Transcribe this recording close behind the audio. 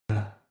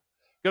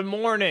Good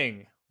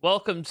morning.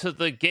 Welcome to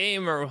the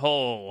gamer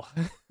hole.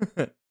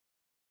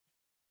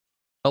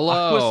 Hello.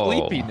 Aqua's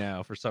sleepy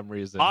now for some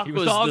reason. He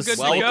was Aqua's all the good to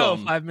sleepy go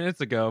one. 5 minutes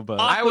ago, but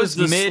I was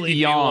the sleepy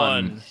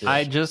mid-yawn. one.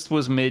 I just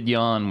was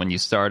mid-yawn when you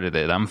started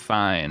it. I'm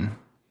fine.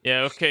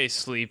 Yeah, okay,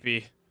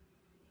 sleepy.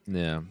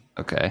 yeah.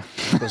 Okay.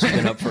 Aqua's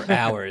been up for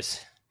hours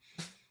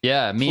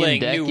Yeah, me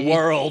playing and Decky. New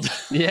World.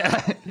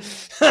 Yeah.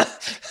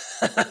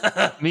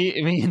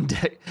 me and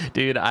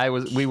dude,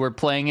 we were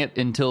playing it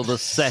until the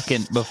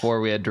second before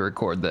we had to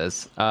record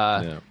this.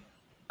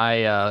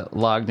 I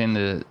logged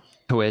into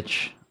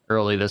Twitch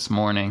early this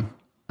morning.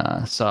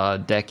 Saw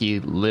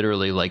Decky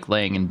literally like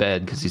laying in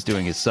bed because he's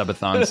doing his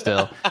subathon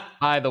still.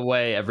 By the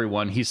way,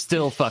 everyone, he's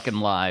still fucking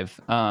live.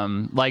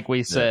 Like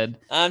we said,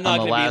 I'm not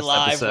on the going to be last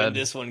live episode. when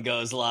this one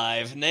goes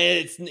live.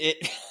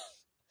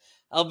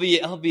 I'll be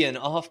an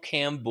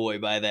off-cam boy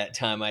by that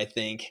time, I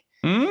think.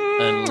 I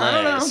don't know.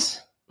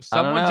 Unless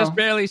Someone know. just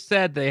barely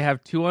said they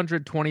have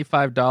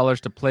 $225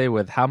 to play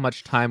with. How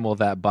much time will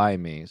that buy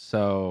me?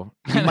 So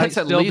he might That's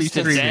at still least be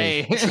a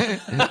streaming.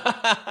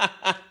 day.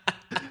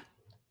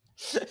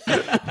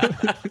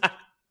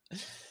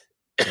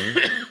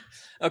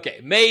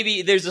 Okay,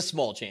 maybe there's a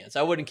small chance.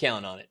 I wouldn't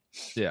count on it.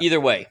 Yeah. Either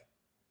way,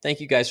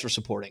 thank you guys for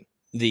supporting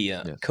the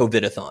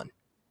COVID-a-thon.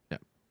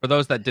 For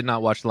those that did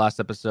not watch the last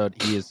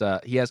episode, he has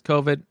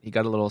COVID. He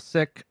got a little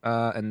sick,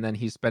 and then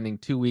he's spending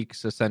 2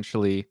 weeks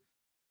essentially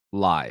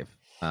live.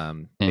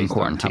 In based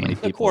on how many quarantine. The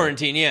people-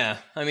 quarantine, yeah.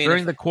 I mean,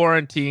 During the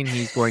quarantine,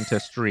 he's going to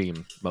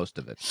stream most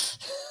of it.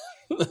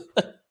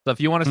 So if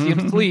you want to see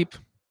him sleep,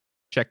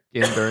 check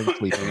in during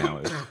sleeping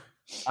hours.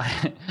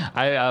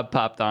 I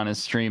popped on his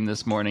stream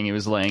this morning. He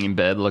was laying in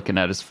bed looking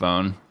at his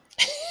phone.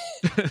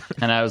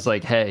 And I was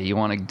like, hey, you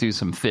want to do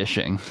some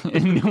fishing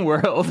in New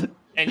World?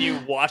 And you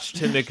watched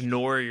him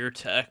ignore your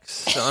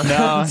texts.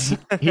 No,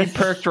 he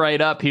perked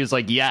right up. He was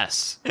like,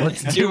 yes,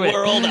 let's do New it.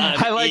 World,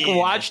 I'm I like in.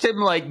 watched him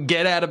like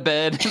get out of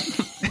bed.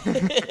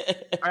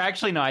 Or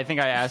actually, no, I think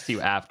I asked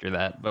you after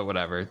that, but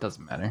whatever. It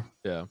doesn't matter.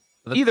 Yeah.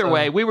 Either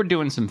way, we were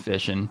doing some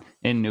fishing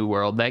in New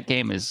World. That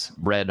game is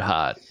red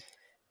hot.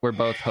 We're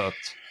both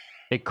hooked.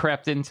 It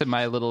crept into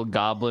my little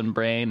goblin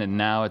brain, and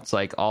now it's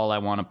like all I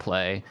want to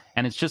play.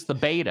 And it's just the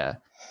beta.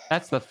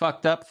 That's the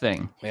fucked up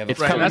thing. We have a It's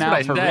Right, coming that's what I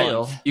out for said.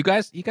 real. You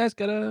guys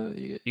gotta.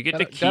 You get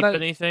to keep gotta,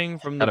 anything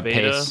from the gotta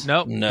beta? pace.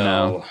 Nope.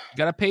 no. You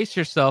gotta pace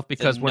yourself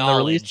because The when the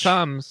release knowledge.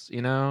 comes,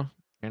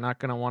 you're not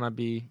gonna want to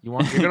be. You're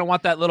gonna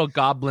want that little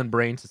goblin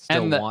brain to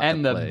still And want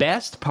to the play.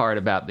 best part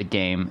about the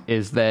game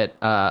is that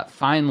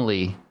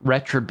finally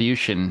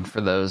retribution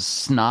for those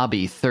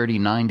snobby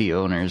 3090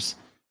 owners.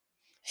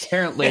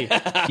 Apparently,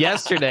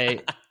 yesterday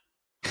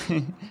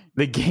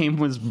the game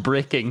was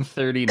bricking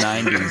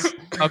 3090s.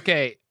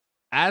 Okay,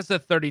 as a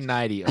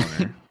 3090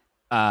 owner,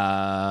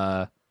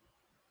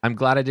 I'm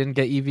glad I didn't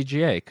get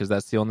EVGA because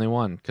that's the only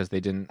one because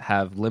they didn't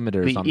have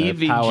limiters The on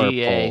the power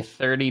EVGA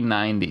pole.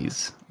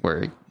 3090s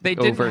were They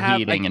didn't have,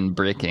 overheating and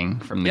bricking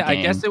from the Yeah, game.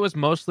 I guess it was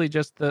mostly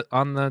just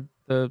on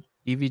the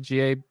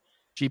EVGA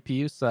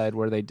GPU side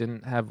where they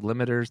didn't have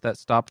limiters that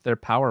stopped their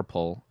power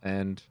pull,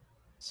 and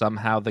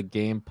somehow the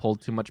game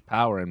pulled too much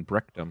power and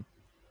bricked them.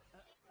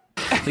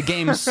 The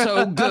game's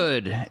so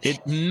good.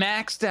 It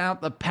maxed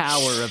out the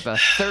power of a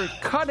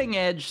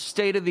cutting-edge,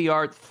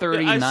 state-of-the-art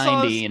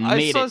 3090 and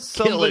made it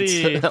kill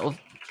itself.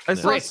 I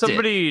saw Bricked it.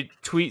 somebody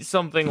tweet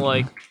something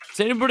like, does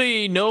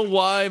anybody know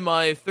why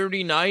my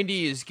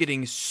 3090 is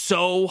getting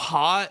so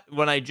hot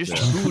when I just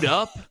boot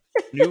up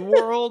New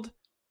World?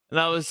 And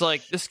I was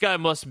like, this guy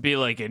must be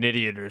like an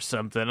idiot or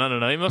something. I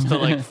don't know. He must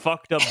have like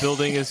fucked up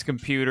building his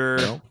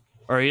computer.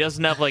 Or he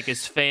doesn't have like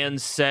his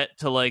fans set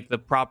to like the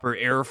proper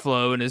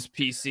airflow in his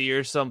PC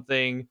or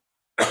something.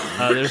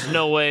 There's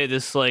no way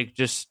this like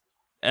just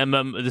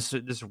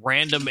this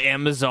random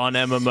Amazon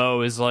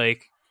MMO is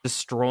like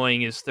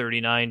destroying his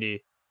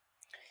 3090.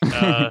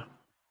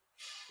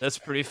 That's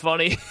pretty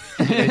funny.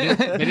 They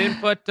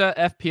didn't put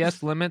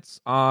FPS limits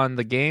on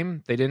the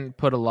game. They didn't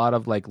put a lot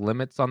of like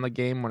limits on the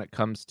game when it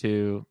comes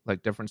to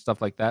like different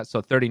stuff like that.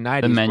 So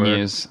 3090s The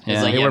menus. It's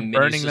Yeah. like, They were mini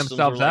burning systems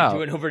themselves were, like, out.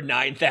 doing over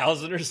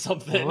 9,000 or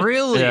something.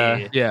 Really?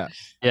 Yeah.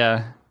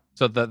 yeah.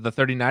 So the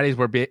 3090s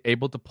were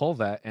able to pull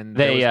that, and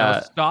there They, was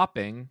no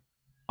stopping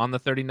on the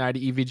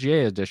 3090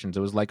 EVGA editions.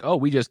 It was like, oh,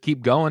 we just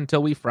keep going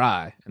until we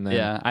fry. And then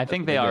Yeah, I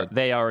think they what are. did.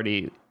 They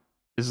already.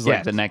 This is like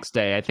Yes. the next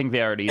day. I think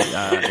they already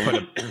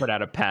put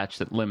out a patch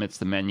that limits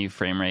the menu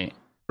frame rate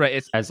Right.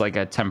 It's as like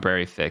a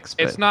temporary fix.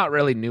 But it's not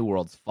really New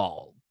World's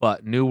fault,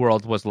 but New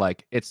World was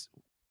like, it's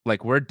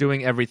like we're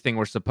doing everything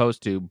we're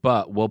supposed to,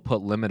 but we'll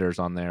put limiters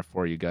on there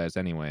for you guys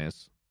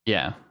anyways.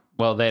 Yeah.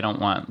 Well, they don't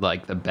want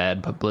like the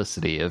bad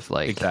publicity of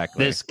like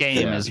Exactly. this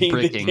game Yeah. is Being the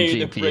bricking game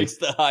that GPU. breaks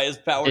the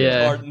highest power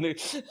Yeah. card in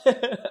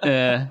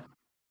the...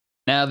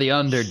 Now the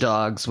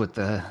underdogs with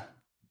the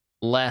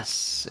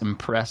less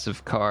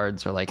impressive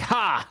cards are like,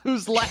 ha!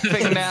 Who's laughing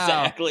now?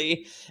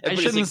 Exactly. Everybody's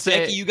shouldn't like, say-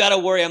 Becky, you gotta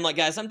worry. I'm like,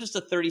 guys, I'm just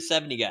a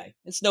 3070 guy.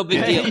 It's no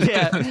big deal.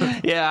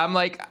 yeah. I'm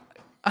like,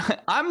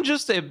 I'm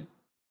just a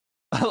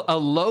a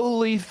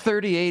lowly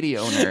 3080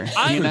 owner.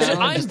 I'm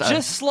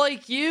just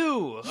like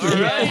you. All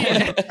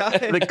right.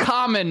 The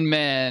common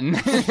man.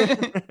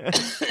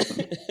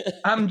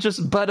 I'm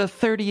just but a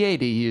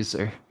 3080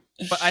 user.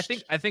 But I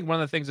think one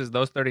of the things is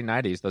those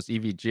 3090s, those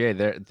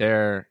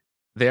EVGA,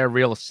 their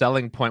real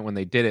selling point when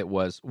they did it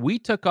was we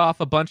took off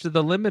a bunch of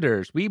the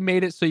limiters. We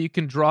made it so you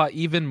can draw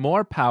even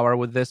more power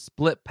with this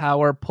split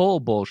power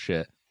pull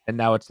bullshit. And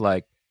now it's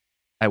like,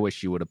 I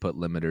wish you would have put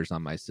limiters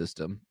on my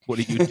system. What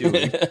are you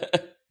doing?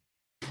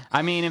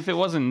 I mean, if it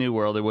wasn't New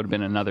World, it would have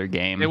been another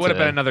game. It would have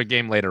been another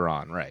game later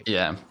on, right?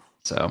 Yeah.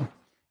 So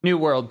New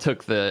World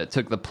took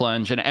the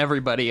plunge, and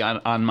everybody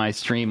on my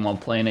stream while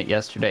playing it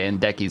yesterday, and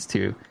Deckies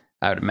too,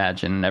 I would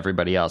imagine,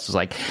 everybody else was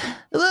like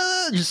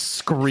just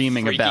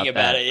screaming about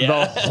that it,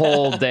 the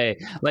whole day.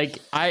 Like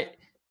I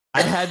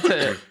had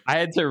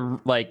to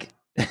like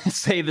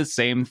say the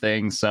same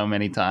thing so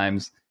many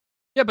times.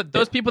 Yeah, but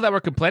those people that were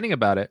complaining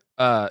about it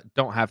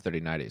don't have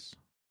 3090s.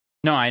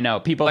 No, I know.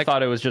 People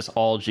thought it was just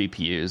all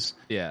GPUs.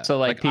 Yeah. So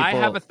like I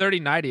have a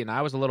 3090 and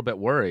I was a little bit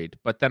worried,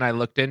 but then I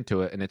looked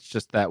into it and it's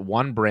just that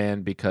one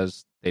brand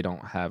because they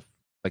don't have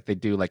they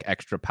do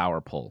extra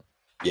power pull.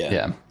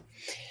 Yeah.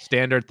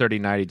 Standard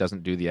 3090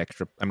 doesn't do the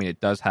extra. I mean, it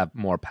does have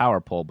more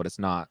power pull, but it's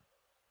not,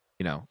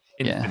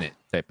 infinite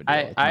type of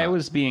deal. I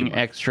was being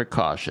extra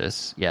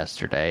cautious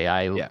yesterday.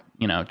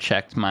 I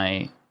checked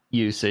my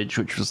usage,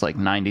 which was like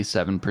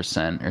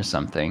 97% or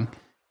something.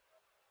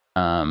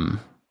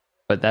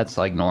 But that's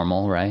like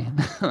normal, right?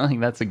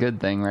 Like that's a good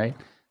thing, right?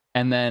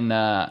 And then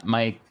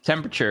my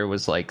temperature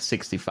was like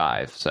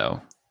 65,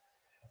 so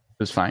it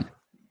was fine.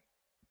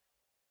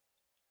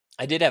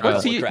 I did have a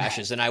couple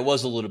crashes, and I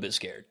was a little bit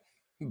scared.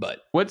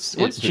 But what's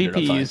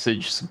GPU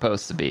usage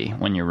supposed to be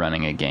when you're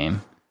running a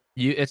game?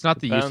 It's not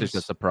the usage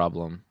that's the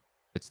problem.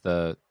 It's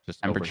the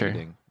just temperature.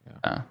 Overheating.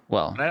 Yeah.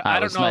 Well, I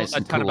don't know a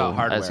ton about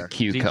hardware. As a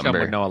cucumber. Z-Chum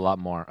would know a lot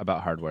more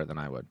about hardware than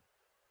I would,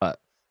 but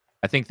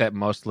I think that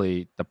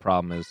mostly the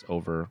problem is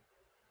over,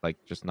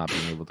 just not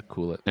being able to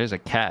cool it. There's a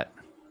cat.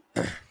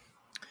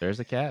 There's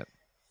a cat.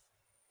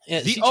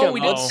 Yeah,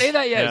 we didn't say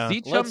that yet.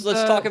 Yeah. Let's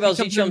talk about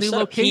Z-Chum's new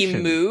location.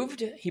 He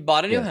moved. He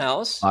bought a new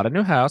house. Bought a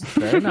new house.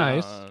 Very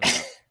nice.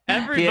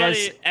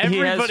 Everybody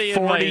has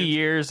 40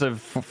 years of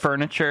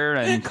furniture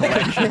and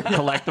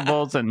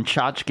collectibles and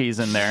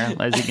tchotchkes in there,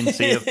 as you can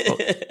see. A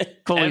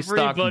fully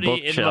stocked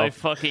everybody in my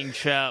fucking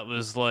chat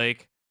was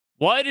like,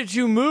 "Why did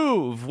you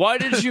move? Why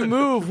did you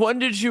move? When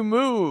did you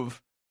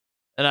move?"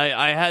 And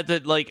I had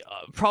to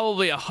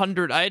probably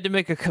 100. I had to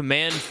make a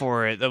command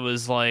for it that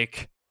was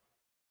like,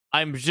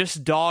 "I'm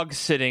just dog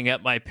sitting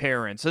at my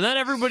parents," and then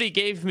everybody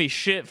gave me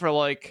shit for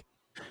like,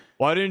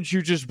 why didn't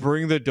you just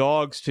bring the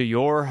dogs to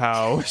your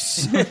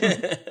house?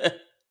 I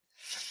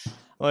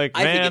think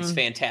it's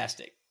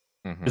fantastic.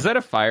 Mm-hmm. Is that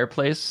a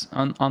fireplace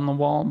on the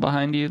wall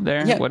behind you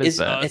there? Yeah, what is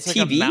that? It's like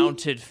a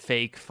mounted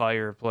fake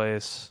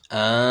fireplace.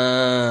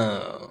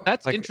 Oh.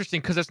 That's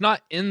interesting because it's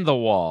not in the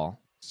wall.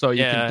 So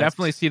you can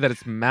definitely see that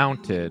it's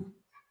mounted.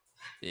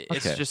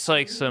 It's just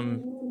like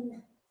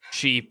some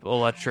cheap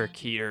electric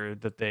heater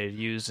that they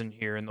use in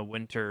here in the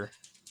winter.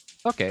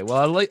 Okay,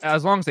 well,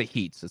 as long as it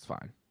heats, it's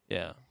fine.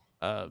 Yeah.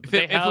 If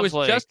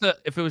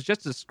it was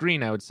just a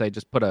screen, I would say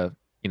just put a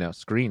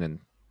screen and.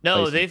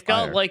 No, they've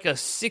got like a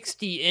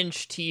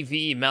 60-inch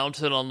TV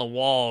mounted on the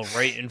wall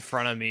right in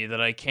front of me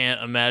that I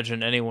can't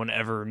imagine anyone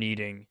ever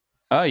needing.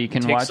 Oh, you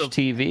can watch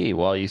TV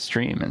while you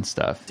stream and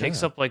stuff.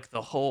 Takes up like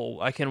the whole.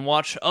 I can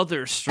watch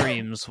other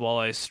streams while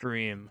I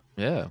stream.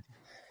 Yeah.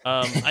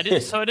 I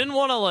didn't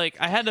want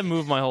to I had to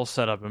move my whole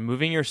setup, and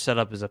moving your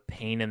setup is a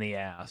pain in the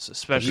ass,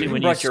 especially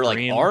when you stream. Brought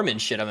your arm and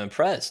shit. I'm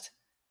impressed.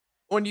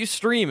 When you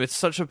stream, it's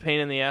such a pain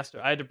in the ass.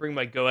 I had to bring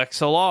my Go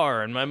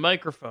XLR and my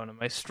microphone and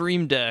my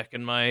Stream Deck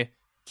and my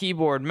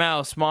keyboard,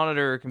 mouse,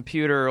 monitor,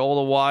 computer, all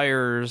the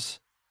wires.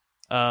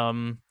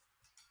 And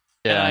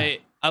I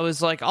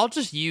was like, I'll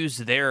just use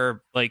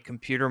their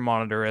computer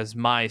monitor as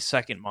my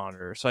second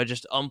monitor. So I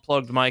just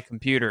unplugged my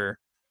computer,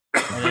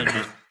 and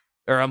then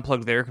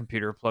unplugged their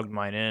computer, plugged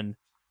mine in,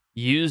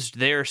 used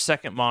their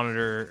second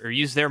monitor, or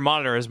used their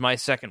monitor as my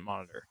second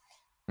monitor.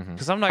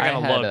 Because I'm not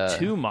going to lug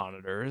two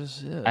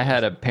monitors. Yeah. I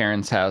had a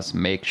parents' house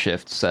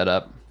makeshift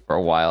setup for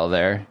a while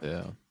there.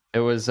 Yeah. It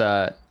was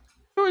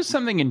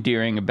something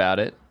endearing about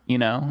it.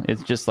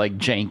 It's just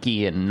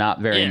janky and not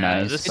very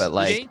nice. It's but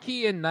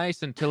janky and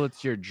nice until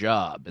it's your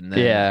job, and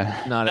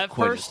then not at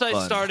first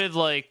I started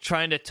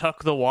trying to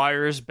tuck the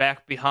wires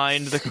back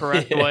behind the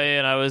correct way,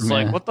 and I was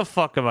like, "What the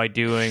fuck am I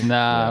doing?"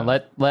 Nah,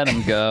 let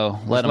them go.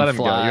 Let them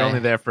fly. Go. You're only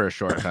there for a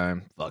short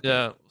time. Fuck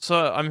it.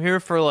 So I'm here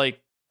for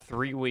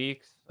 3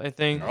 weeks, I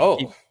think.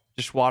 Oh,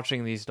 just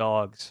watching these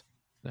dogs.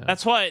 Yeah.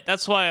 That's why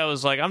I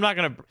was like, I'm not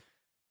gonna.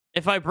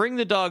 If I bring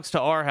the dogs to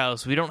our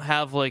house, we don't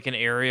have an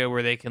area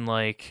where they can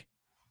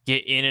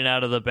get in and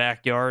out of the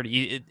backyard.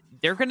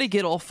 They're gonna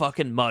get all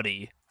fucking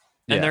muddy,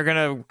 and they're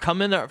gonna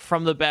come in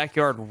from the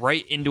backyard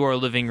right into our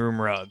living room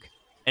rug,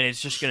 and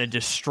it's just gonna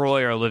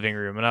destroy our living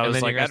room. And I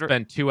was like, you're gonna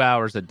spend 2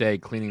 hours a day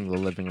cleaning the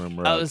living room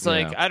rug. I was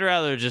like, I'd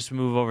rather just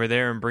move over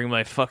there and bring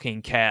my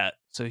fucking cat,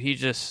 so he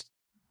just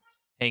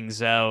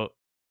hangs out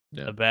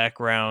the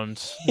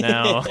background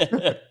now.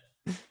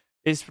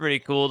 It's pretty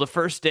cool. The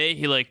first day,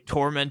 he like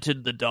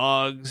tormented the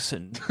dogs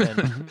and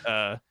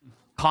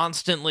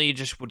constantly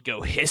just would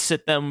go hiss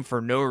at them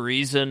for no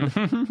reason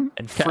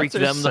and freak Cats are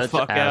them the such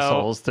fuck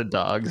assholes out. to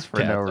dogs for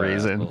Cats no are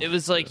reason. assholes. It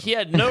was like he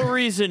had no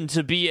reason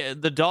to be.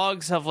 The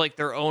dogs have like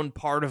their own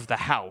part of the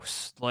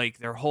house, like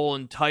their whole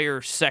entire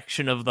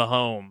section of the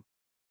home,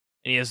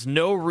 and he has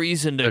no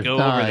reason to go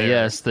over there.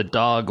 Yes, the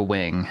dog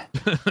wing.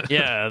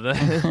 Yeah,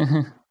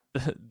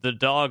 the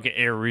dog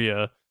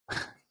area.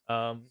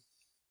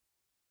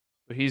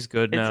 But he's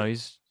good now.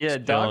 He's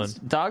chilling.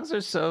 Dogs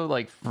are so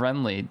like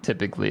friendly.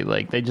 Typically,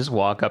 like they just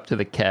walk up to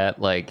the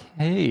cat, like,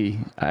 "Hey,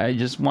 I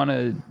just want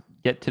to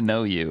get to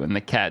know you," and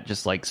the cat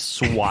just like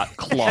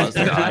claws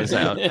their eyes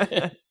out.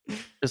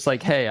 Just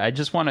like, "Hey, I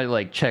just want to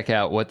like check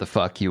out what the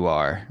fuck you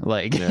are."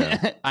 Like,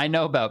 I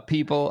know about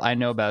people. I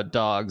know about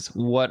dogs.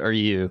 What are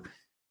you?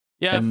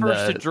 Yeah, And, at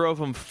first it drove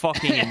him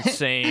fucking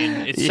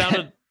insane. It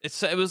sounded.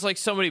 It was like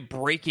somebody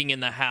breaking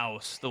in the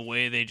house. The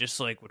way they just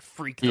like would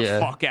freak the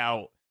fuck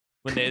out.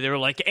 When they were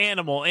like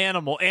animal.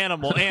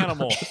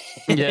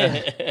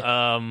 Yeah.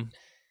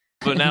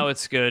 But now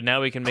it's good.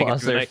 Now we can make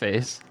Claws it through their the night.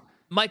 face.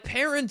 My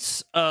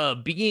parents,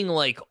 being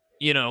like,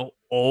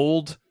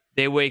 old,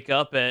 they wake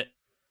up at,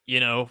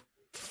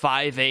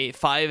 5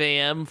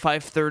 a.m.,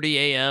 5:30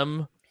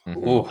 a.m.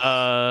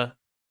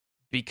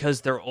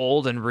 Because they're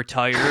old and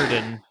retired,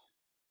 and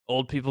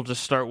old people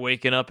just start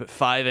waking up at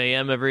 5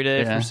 a.m. every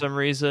day for some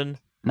reason.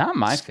 Not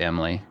my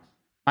family.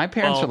 My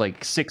parents Well, are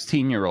like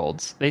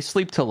 16-year-olds. They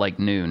sleep till like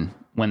noon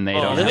when they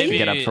don't have to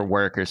get up for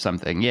work or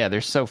something. Yeah, they're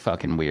so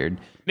fucking weird.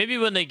 Maybe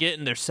when they get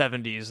in their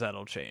 70s,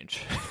 that'll change.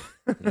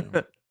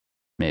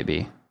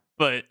 Maybe.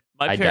 But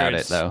my I doubt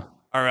parents it, though.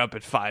 are up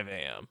at 5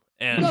 a.m.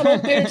 You And got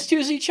old parents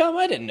too, Z-Chum?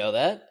 I didn't know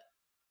that.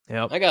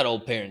 yep, I got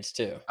old parents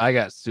too. I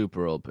got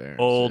super old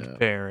parents. old yeah.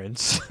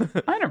 parents.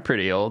 Mine are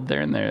pretty old.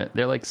 They're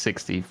like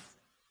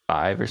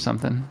 65 or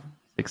something.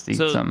 60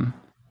 So- something.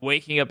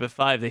 Waking up at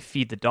 5, they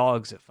feed the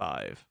dogs at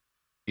 5.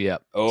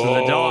 Yep. Oh,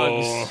 the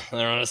dogs-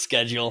 they're on a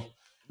schedule.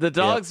 The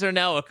dogs are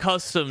now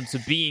accustomed to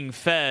being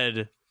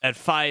fed at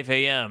 5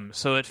 a.m.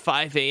 So at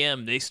 5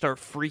 a.m., they start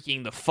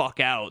freaking the fuck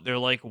out. They're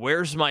like,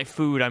 "Where's my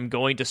food? I'm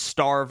going to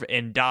starve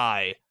and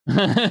die."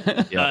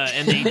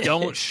 And they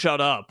don't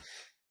shut up.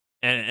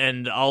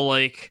 And I'll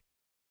like,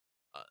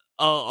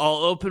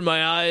 I'll open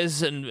my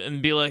eyes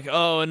and be like,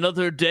 "Oh,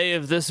 another day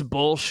of this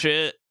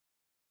bullshit."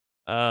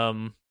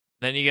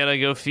 Then you gotta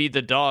go feed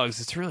the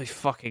dogs. It's really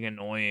fucking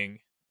annoying.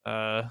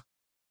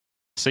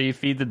 So you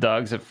feed the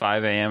dogs at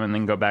 5 a.m. and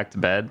then go back to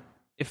bed?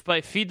 If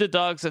by feed the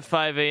dogs at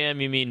 5 a.m.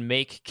 you mean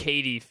make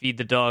Katie feed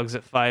the dogs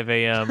at 5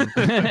 a.m.,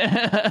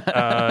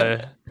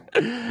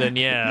 then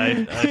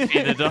yeah, I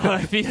feed the dog.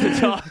 I feed the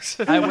dogs.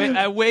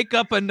 I wake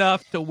up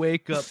enough to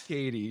wake up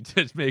Katie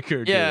to make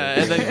her do Yeah,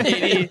 it. and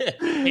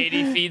then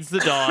Katie feeds the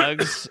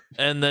dogs,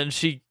 and then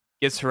she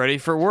gets ready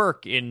for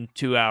work in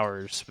 2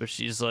 hours. But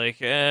she's like,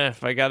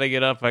 if I gotta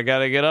get up, I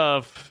gotta get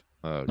up.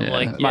 Oh, I'm Yeah.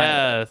 like,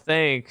 yeah,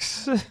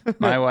 thanks.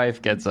 My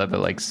wife gets up at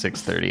like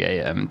 6:30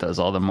 a.m. does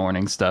all the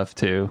morning stuff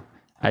too.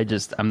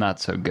 I'm not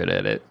so good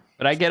at it.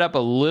 But I get up a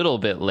little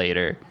bit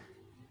later.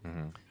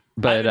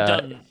 But I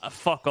haven't done a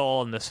fuck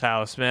all in this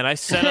house, man. I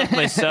set up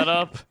my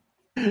setup,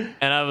 and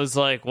I was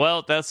like,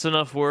 well, that's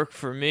enough work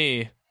for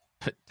me.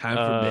 Time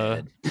for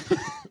bed.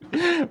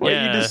 what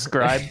yeah. you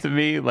described to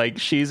me, like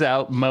she's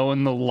out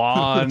mowing the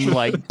lawn,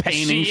 like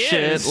painting She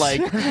shit, is.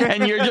 like,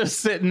 and you're just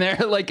sitting there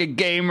like a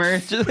gamer.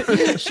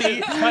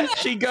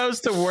 She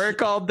goes to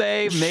work all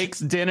day, makes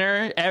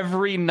dinner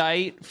every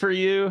night for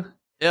you.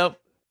 Yep.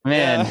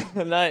 Man,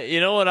 Yeah. And you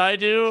know what I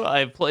do?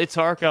 I play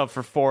Tarkov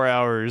for 4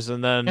 hours,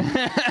 and then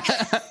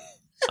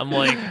I'm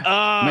like,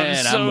 I'm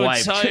Man, so I'm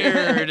wiped.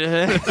 tired.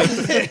 That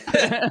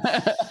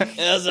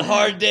was a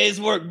hard day's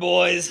work,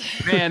 boys.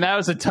 Man, that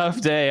was a tough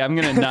day. I'm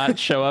gonna not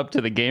show up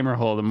to the gamer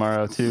hole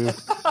tomorrow too.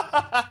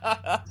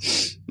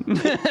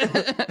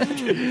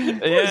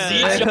 Yeah,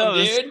 Z-Chum, that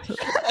was-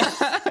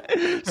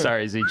 dude.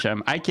 Sorry,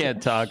 Z-Chum. I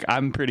can't talk.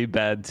 I'm pretty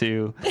bad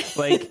too.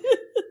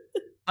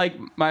 Like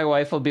my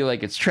wife will be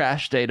like, "It's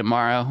trash day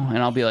tomorrow," and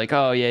I'll be like,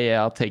 "Oh yeah,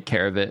 I'll take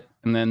care of it."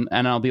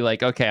 And I'll be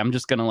like, "Okay, I'm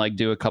just gonna like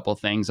do a couple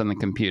things on the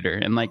computer."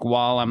 And like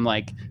while I'm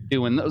like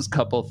doing those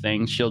couple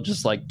things, she'll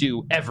just like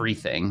do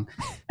everything,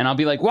 and I'll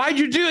be like, "Why'd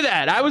you do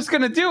that? I was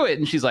gonna do it."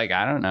 And she's like,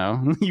 "I don't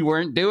know. You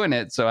weren't doing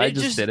it, so I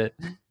just did it."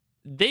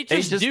 They They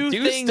just just do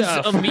do things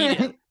stuff.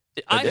 immediately.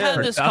 I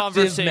had this Productive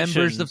conversation.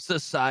 members of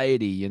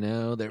society, you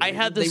know. I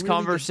had this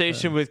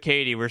conversation with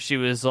Katie where she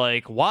was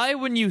like, "Why,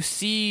 when you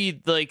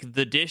see like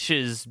the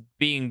dishes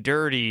being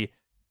dirty,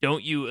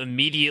 don't you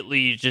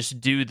immediately just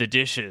do the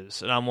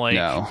dishes?" And I'm like,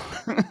 No.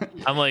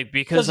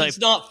 because It's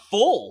not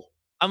full.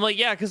 I'm like,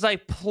 yeah, because I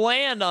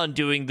plan on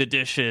doing the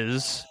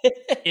dishes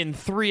in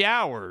 3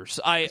 hours.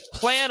 I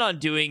plan on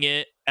doing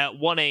it at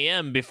 1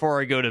 a.m. before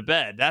I go to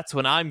bed. That's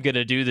when I'm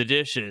gonna do the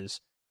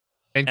dishes.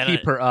 And And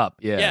keep her up,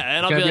 yeah. Yeah,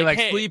 and She's I'll gonna be like,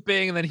 hey, hey,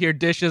 sleeping, and then hear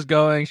dishes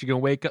going. She's gonna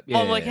wake up. Yeah,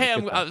 I'm like, hey,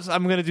 good time.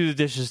 I'm gonna do the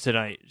dishes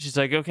tonight. She's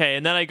like, okay,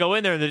 and then I go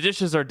in there and the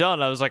dishes are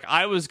done. I was like,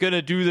 I was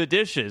gonna do the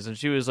dishes, and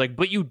she was like,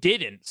 but you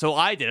didn't, so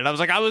I did it. I was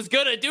like, I was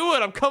gonna do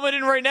it. I'm coming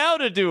in right now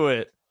to do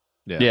it.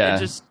 Yeah. And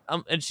just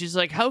and she's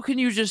like, how can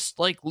you just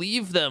like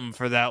leave them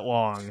for that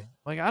long?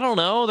 Like, I don't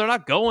know. They're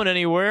not going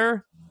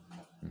anywhere.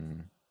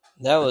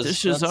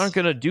 Dishes aren't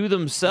gonna do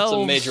themselves.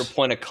 That's a major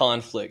point of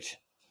conflict.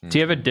 Do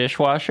you have a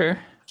dishwasher?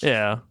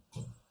 Yeah.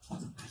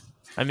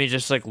 I mean,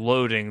 just like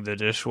loading the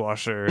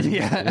dishwasher.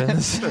 Yeah.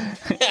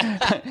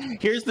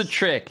 Here's the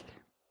trick.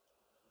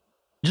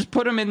 Just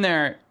put them in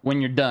there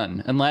when you're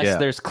done, unless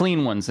there's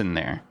clean ones in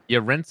there.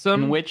 You rinse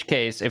them. In which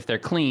case, if they're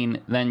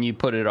clean, then you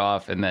put it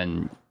off, and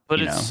then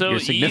so your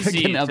significant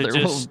easy other to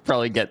will just,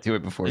 probably get to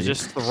it before you.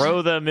 just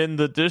throw them in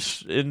the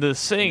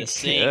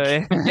sink.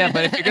 Yeah,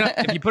 but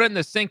if you put it in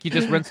the sink, you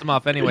just rinse them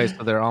off anyway,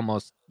 so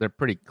they're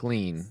pretty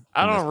clean.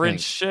 I don't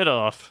rinse shit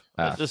off.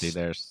 See,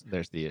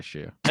 there's the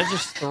issue. I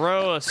just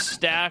throw a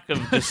stack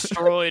of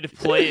destroyed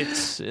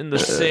plates in the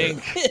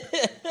sink.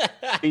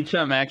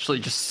 HM actually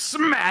just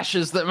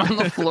smashes them on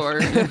the floor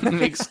and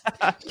makes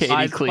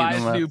Katie clean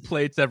them up. New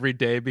plates every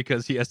day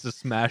because he has to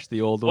smash the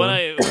old When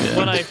one.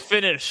 when I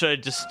finish, I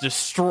just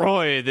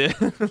destroy them.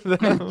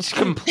 Just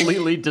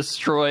completely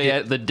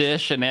destroy the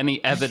dish and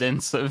any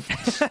evidence of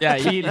he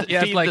has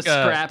feed like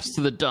the scraps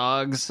to the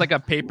dogs. It's like a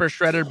paper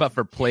shredder, but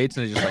for plates,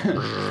 and it just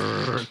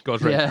like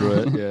goes right through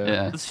it.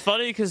 Yeah. It's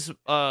funny because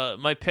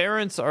my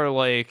parents are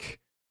like,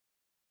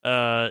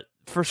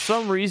 for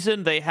some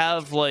reason they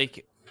have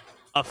like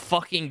a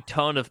fucking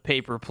ton of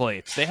paper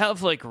plates. They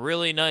have like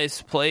really nice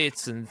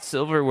plates and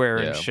silverware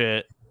and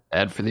shit.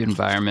 Bad for the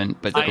environment,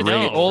 but I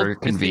great know. for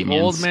convenience. It's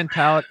the old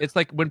mentality. It's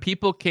like when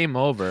people came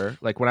over,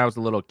 like when I was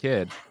a little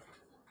kid.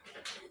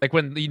 Like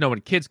when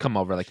when kids come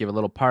over, like you have a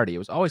little party, it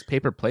was always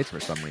paper plates for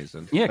some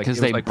reason. Yeah, because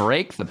they like,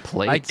 break the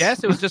plates. I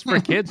guess it was just for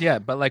kids, yeah.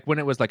 But like when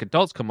it was like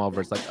adults come over,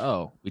 it's like,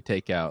 oh, we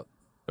take out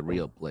the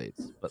real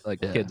plates. But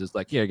like kids, it's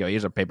like, here you go,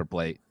 here's a paper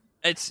plate.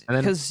 It's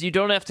because you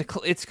don't have to.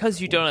 It's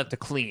because you don't have to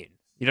clean.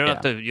 You don't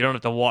have to. You don't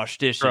have to wash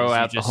dishes. Throw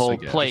out you the whole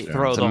plate.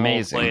 Throw it's the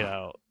amazing. whole plate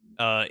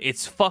out.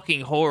 It's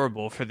fucking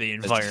horrible for the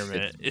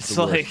environment. It's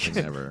like,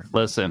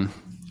 listen,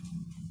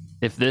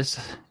 if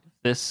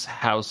this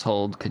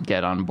household could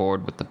get on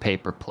board with the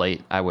paper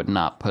plate, I would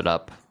not put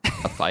up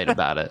a fight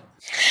about it.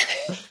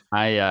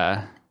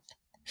 I'd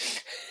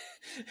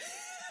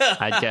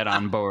get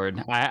on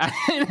board.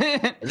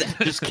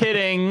 Just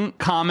kidding.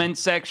 Comment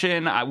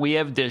section. We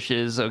have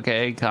dishes.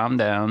 Okay, calm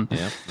down.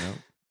 Yep.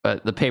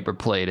 But the paper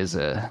plate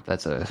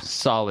that's a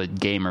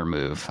solid gamer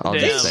move. I'll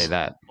just say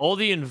that. All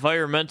the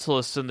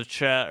environmentalists in the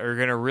chat are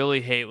gonna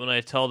really hate when I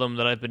tell them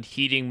that I've been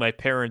heating my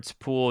parents'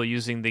 pool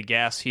using the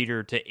gas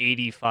heater to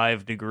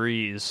 85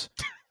 degrees.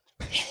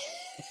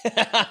 You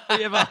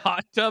have a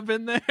hot tub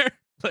in there?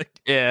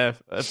 Yeah,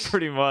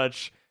 pretty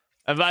much.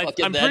 I'm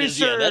pretty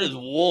sure that is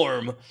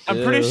warm.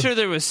 I'm pretty sure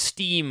there was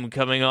steam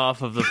coming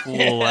off of the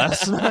pool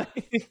last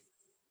night.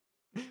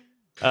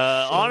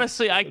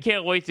 Honestly, I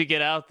can't wait to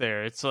get out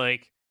there. It's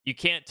like you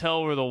can't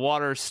tell where the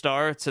water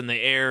starts and the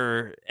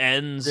air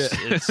ends.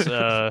 It's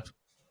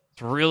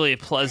really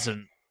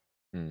pleasant.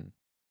 Here's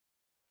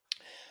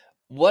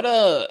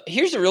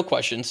the real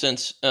question,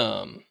 since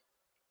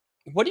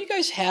what do you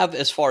guys have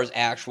as far as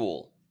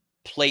actual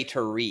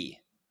platery?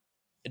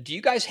 Do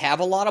you guys have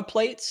a lot of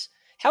plates?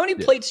 How many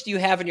plates do you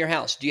have in your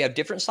house? Do you have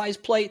different size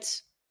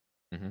plates?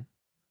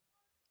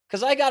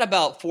 Because I got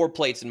about 4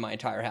 plates in my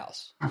entire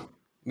house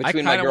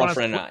between my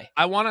girlfriend and I.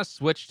 I want to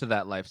switch to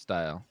that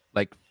lifestyle,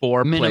 like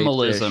 4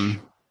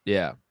 minimalism.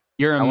 Yeah,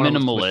 you're a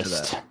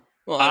minimalist.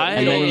 Well,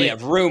 I don't really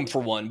have room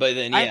for one, but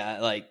then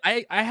I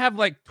have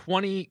like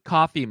 20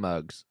 coffee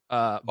mugs.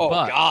 But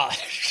God,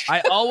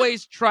 I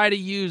always try to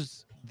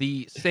use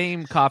the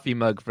same coffee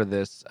mug for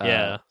this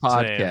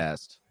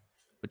podcast,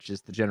 which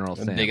is the General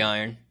Sam. Big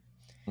Iron.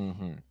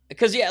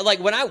 Because like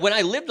when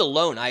I lived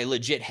alone, I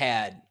legit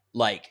had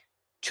like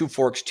 2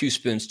 forks, 2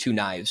 spoons, 2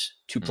 knives,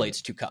 2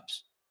 plates, 2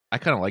 cups. I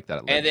kind of like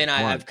that. And then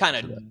I've kind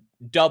of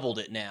doubled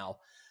it now.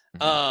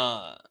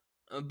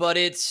 But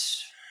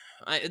it's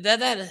I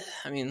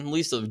mean, at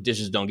least the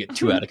dishes don't get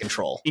too out of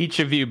control. Each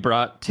of you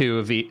brought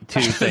two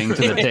things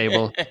to the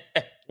table.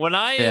 When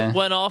I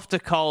went off to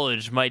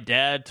college, my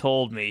dad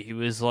told me, he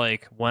was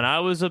like, when I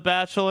was a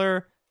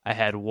bachelor, I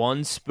had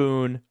 1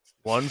 spoon,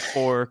 1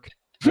 fork,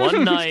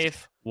 1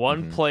 knife,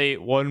 1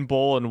 plate, 1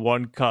 bowl, and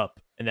 1 cup.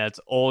 And that's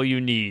all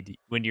you need.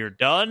 When you're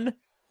done,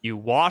 you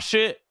wash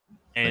it,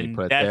 and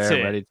that's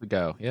it. Ready to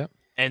go. Yep.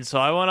 And so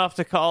I went off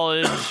to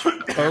college.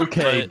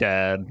 Okay,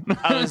 Dad.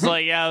 I was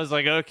like,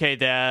 okay,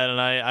 Dad. And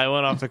I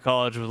went off to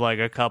college with like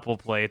a couple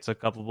plates, a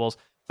couple bowls.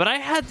 But I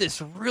had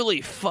this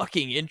really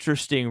fucking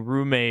interesting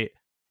roommate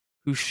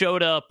who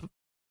showed up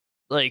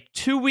like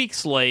 2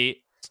 weeks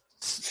late.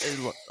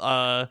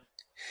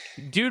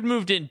 Dude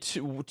moved in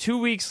 2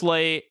 weeks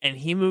late, and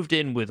he moved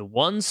in with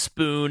 1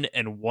 spoon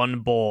and 1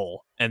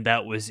 bowl, and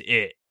that was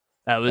it.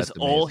 That was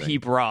all he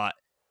brought.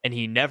 and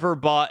he never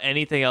bought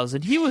anything else.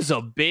 And he was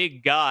a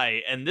big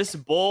guy, and this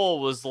bowl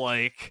was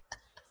like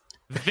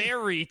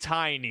very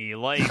tiny,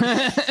 like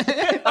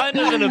kind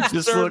of an absurdly,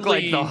 just looked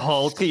like the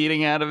Hulk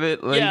eating out of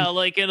it. Like... Yeah,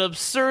 like an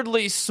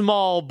absurdly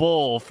small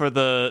bowl for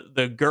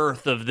the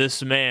girth of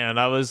this man.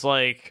 I was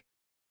like,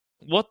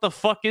 what the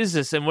fuck is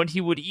this? And when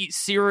he would eat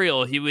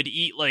cereal, he would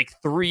eat like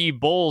 3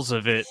 bowls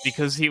of it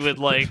because he would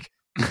like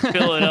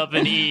fill it up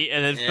and eat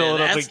and then fill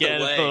it up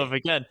again and fill it up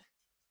again.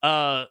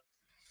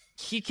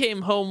 He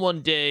came home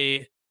one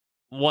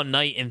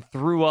night and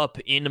threw up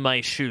in my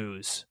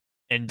shoes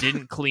and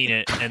didn't clean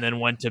it and then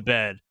went to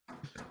bed.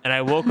 And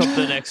I woke up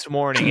the next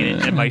morning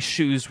and my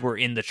shoes were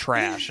in the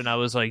trash. And I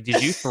was like,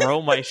 did you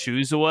throw my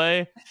shoes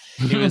away?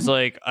 He was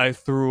like, I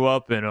threw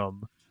up in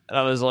them. And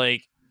I was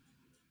like,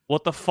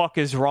 what the fuck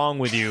is wrong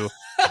with you?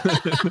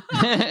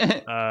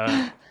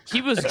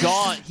 He was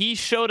gone. He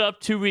showed up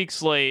 2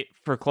 weeks late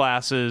for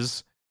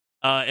classes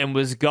and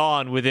was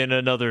gone within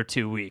another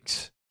 2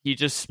 weeks. He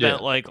just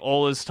spent like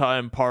all his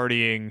time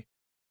partying,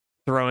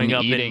 throwing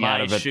up in my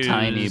out of shoes. A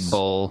tiny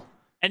bowl.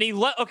 And he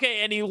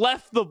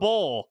left the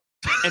bowl,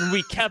 and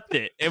we kept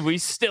it, and we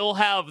still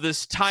have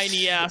this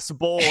tiny ass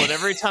bowl. And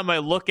every time I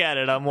look at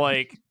it, I'm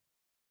like,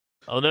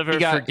 I'll never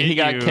forget you. He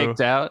got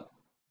kicked out.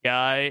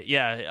 Guy,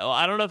 yeah,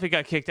 I don't know if he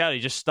got kicked out. He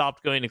just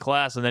stopped going to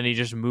class, and then he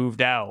just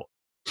moved out.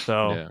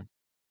 So,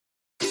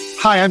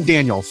 Hi, I'm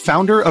Daniel,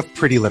 founder of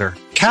Pretty Litter.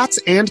 Cats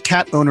and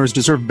cat owners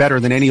deserve better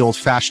than any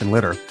old-fashioned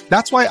litter.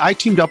 That's why I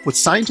teamed up with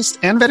scientists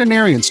and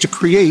veterinarians to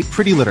create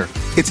Pretty Litter.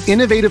 Its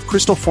innovative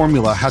crystal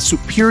formula has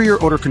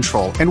superior odor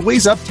control and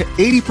weighs up to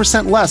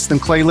 80% less than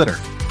clay litter.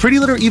 Pretty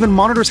Litter even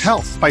monitors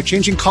health by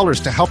changing colors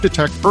to help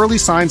detect early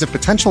signs of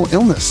potential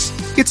illness.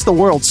 It's the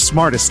world's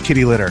smartest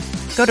kitty litter.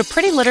 Go to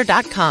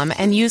prettylitter.com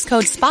and use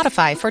code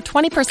SPOTIFY for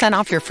 20%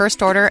 off your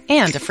first order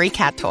and a free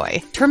cat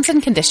toy. Terms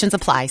and conditions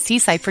apply. See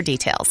site for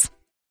details.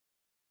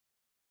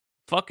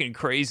 Fucking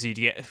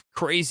crazy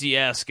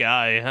ass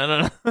guy. I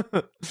don't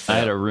know. I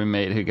had a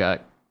roommate who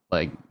got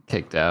like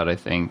kicked out, I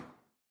think.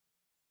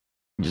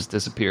 He just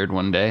disappeared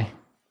one day.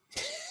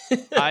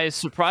 I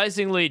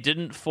surprisingly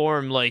didn't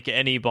form like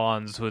any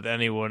bonds with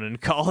anyone in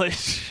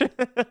college.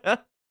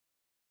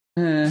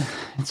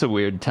 It's a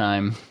weird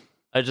time.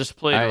 I just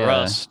played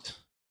Rust.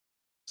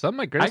 Some of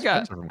my greatest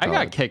friends are from college.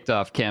 I got kicked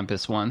off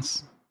campus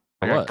once.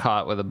 I got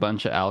caught with a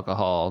bunch of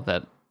alcohol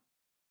that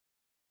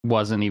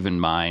wasn't even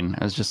mine.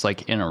 I was just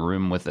like in a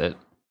room with it.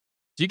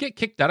 Do you get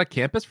kicked out of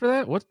campus for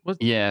that? What?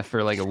 Yeah,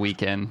 for like a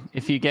weekend.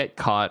 If you get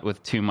caught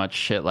with too much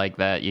shit like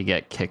that, you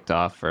get kicked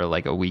off for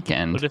like a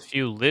weekend. What if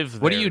you live there?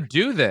 What do you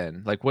do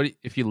then? Like, what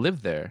if you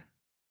live there?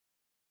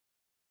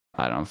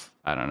 I don't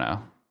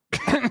know.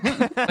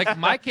 Like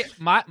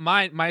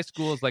my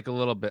school is like a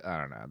little bit. I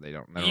don't know. They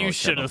don't. You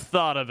should have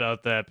thought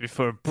about that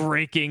before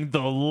breaking the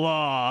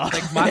law.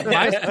 Like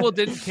my school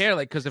didn't care.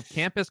 Like, because if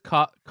campus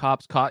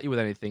cops caught you with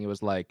anything, it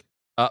was like,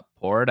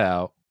 pour it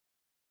out.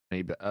 And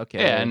you'd be, okay.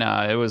 Yeah,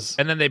 no, it was.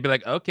 And then they'd be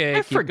like,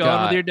 okay, keep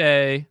going with your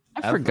day.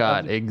 I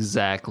forgot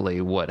exactly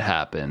what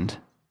happened.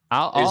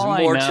 There's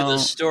more to the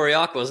story.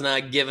 Aqua's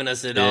not giving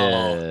us it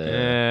all.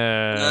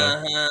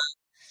 Yeah.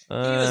 He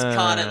was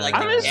caught at like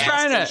the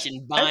gas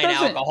station buying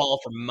alcohol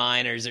from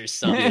minors or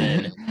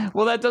something.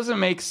 Well, that doesn't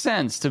make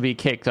sense to be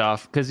kicked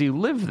off because you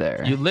live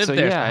there. You live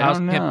there. Yeah,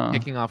 so how's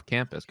kicking off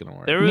campus gonna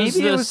work?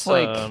 Maybe it was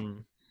like.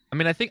 I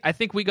mean, I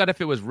think we got,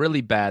 if it was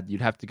really bad, you'd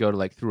have to go to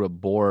like through a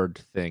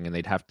board thing, and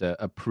they'd have to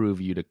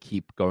approve you to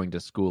keep going to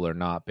school or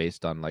not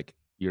based on like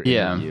your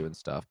interview and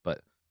stuff.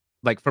 But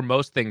like for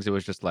most things, it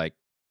was just like,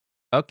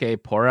 okay,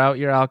 pour out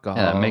your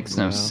alcohol. Yeah, that makes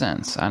no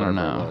sense. I don't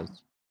know.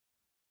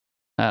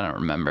 I don't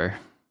remember.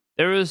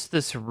 There was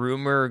this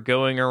rumor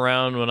going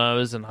around when I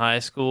was in high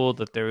school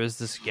that there was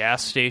this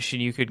gas station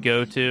you could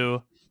go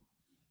to,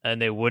 and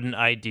they wouldn't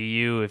ID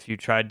you if you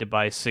tried to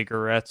buy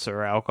cigarettes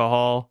or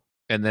alcohol.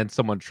 And then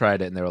someone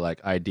tried it, and they were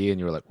like, ID, and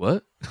you were like,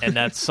 what? And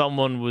that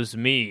someone was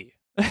me.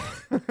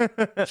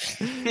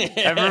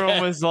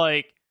 Everyone was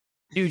like,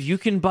 dude, you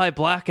can buy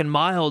Black and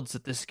Milds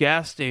at this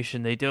gas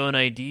station. They don't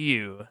ID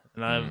you.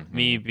 And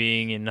me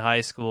being in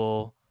high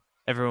school,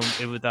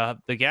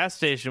 the gas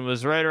station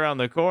was right around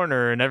the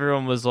corner, and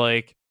everyone was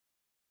like,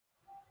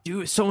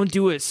 someone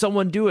do it.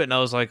 And I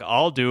was like,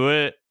 I'll do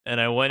it. And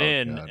I went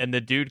in, and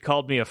the dude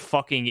called me a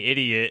fucking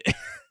idiot.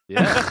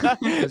 Yeah,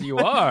 because you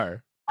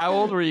are. How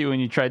old were you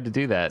when you tried to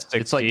do that?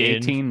 16. It's like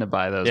 18 to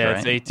buy those, right? Yeah,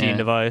 it's 18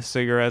 to buy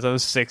cigarettes. I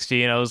was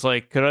 16. I was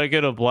like, could I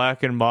get a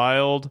Black and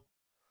Mild?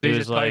 Did you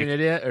just call you an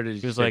idiot? Or did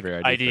you he was like,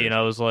 ID, and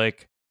I was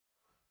like,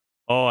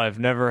 oh, I've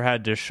never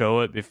had to show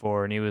it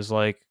before. And he was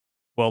like,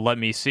 well, let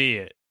me see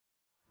it.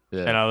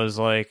 Yeah. And I was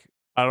like,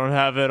 I don't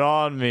have it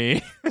on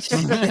me.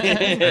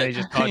 And he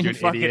just called you an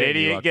fucking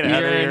idiot. Get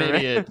out of here. You're an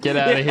idiot. Get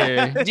out of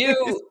here.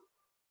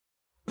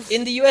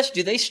 In the US,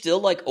 do they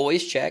still like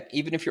always check,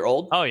 even if you're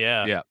old? Oh,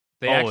 yeah. Yeah.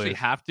 They actually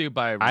have to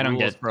by rules. I don't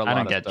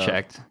get stuff.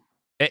 checked.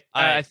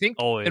 I think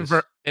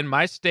in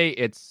my state,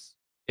 it's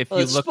if you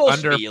look supposed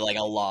under to be like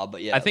a law,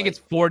 but yeah, I think it's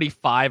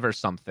 45 or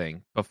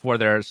something before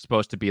they're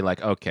supposed to be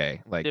like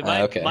okay, like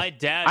my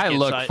dad. I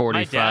look 45.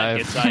 My dad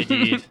gets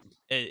ID'd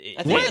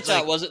I think that's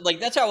how it was. Like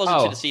that's how it was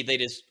in Tennessee. They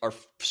just are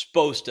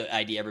supposed to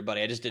ID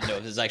everybody. I just didn't know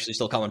if this is actually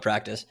still common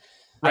practice.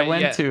 I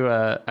went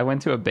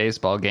to a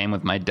baseball game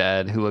with my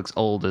dad, who looks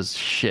old as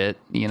shit.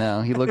 You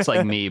know, he looks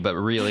like me, but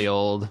really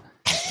old.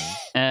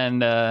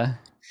 And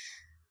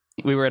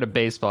we were at a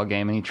baseball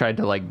game, and he tried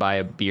to like buy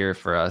a beer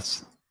for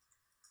us,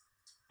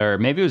 or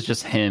maybe it was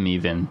just him.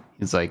 Even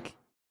he's like,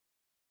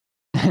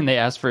 and they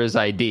asked for his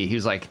ID. He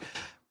was like,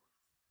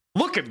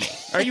 "Look at me!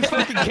 Are you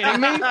fucking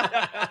kidding me?"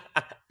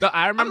 No,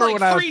 I remember I'm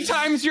like when I was 3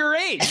 times your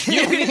age.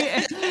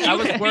 I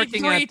was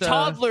working three at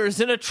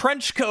toddlers in a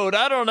trench coat.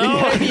 I don't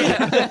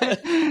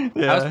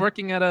know. I was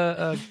working at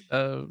a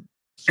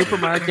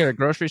supermarket or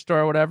grocery store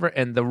or whatever,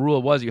 and the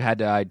rule was you had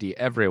to ID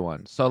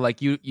everyone. So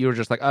like you were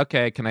just like,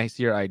 okay, can I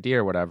see your ID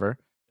or whatever?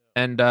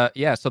 And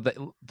so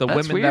the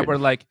women that were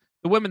like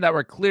the women that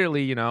were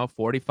clearly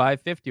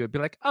 45, 50 would be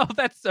like, oh,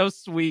 that's so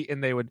sweet,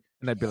 and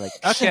I'd be like,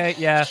 okay,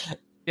 yeah,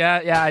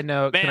 I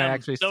know. Ma'am, can I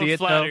actually don't see it?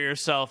 flatter Though?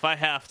 yourself. I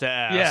have to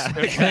ask.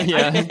 Yeah, Okay.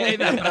 I didn't say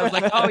that, but I was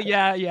like, oh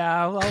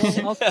yeah,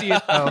 I'll see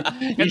it though.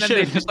 And then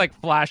they just like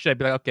flash it. I'd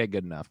be like, okay,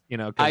 good enough.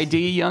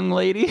 ID, young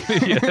lady.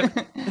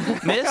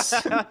 Miss.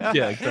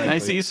 Yeah, exactly. Can I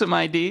see some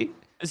ID?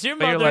 Is your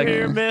mother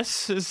here,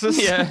 miss? Is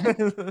this... Yeah.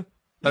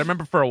 But I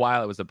remember for a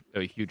while it was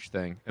a huge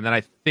thing, and then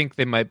I think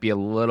they might be a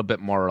little bit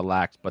more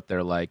relaxed. But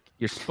they're like,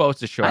 you're supposed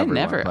to show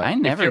everyone. I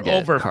never get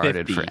over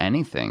carded 50, for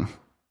anything,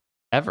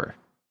 ever.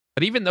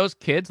 But even those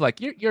kids, like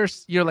you're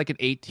like an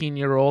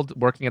 18-year-old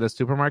working at a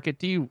supermarket.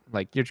 Do you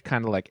like you're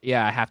kind of like,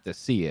 yeah, I have to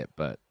see it,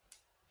 but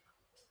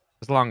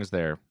as long as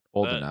they're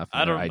old enough,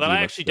 I don't. But I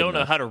actually don't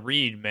know how to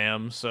read,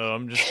 ma'am. So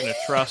I'm just gonna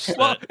trust.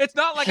 Well, that... it's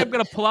not like I'm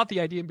gonna pull out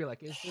the ID and be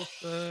like, "Is this?"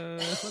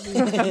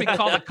 Let me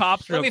call the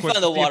cops real quick. Let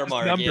me find the to see if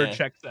watermark. this number Yeah.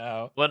 checks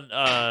out. When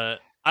I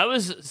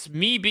was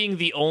me being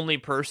the only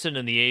person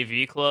in the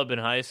AV club in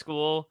high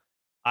school,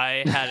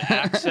 I had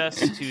access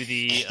to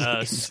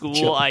the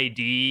school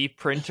ID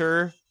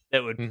printer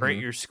that would print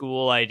your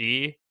school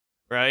ID.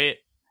 Right.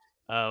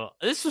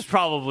 This was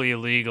probably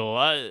illegal.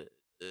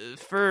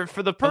 For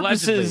the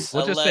purposes,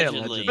 we'll just say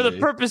allegedly. For the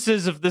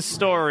purposes of this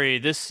story,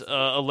 this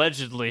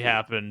allegedly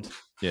happened.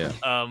 Yeah.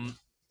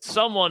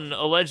 Someone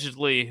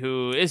allegedly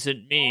who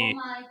isn't me,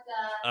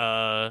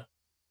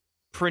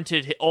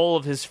 printed all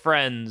of his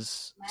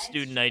friends'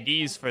 student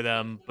IDs for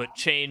them, but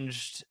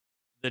changed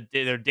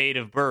their date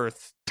of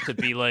birth to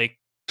be like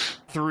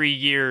 3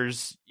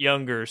 years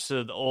younger,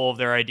 so all of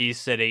their IDs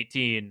said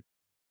 18,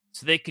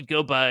 so they could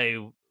go buy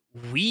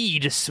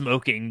weed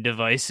smoking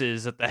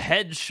devices at the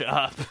head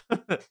shop.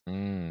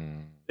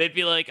 They'd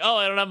be like, oh,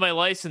 I don't have my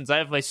license, I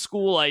have my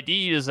school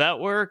ID, does that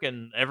work?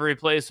 And every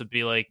place would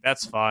be like,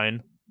 that's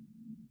fine.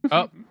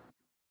 Oh,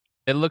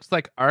 it looks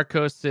like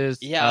Arcos's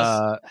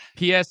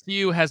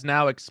PSU has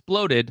now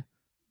exploded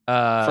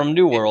from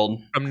New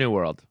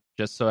World.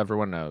 Just so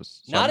everyone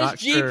knows. So not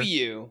his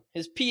GPU,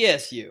 his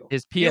PSU.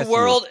 His PSU. New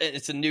World,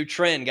 it's a new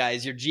trend,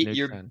 guys. Your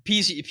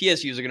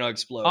PSUs are going to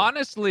explode.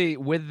 Honestly,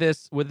 with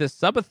this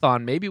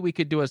subathon, maybe we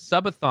could do a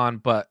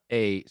subathon, but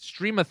a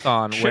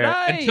streamathon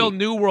until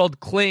New World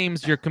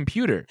claims your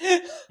computer.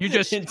 You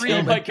just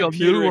stream until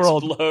New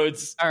World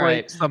explodes. All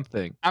right,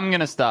 something. I'm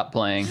gonna stop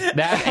playing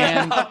that.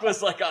 And I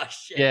was like, oh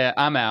shit. Yeah,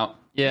 I'm out.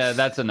 Yeah,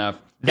 that's enough.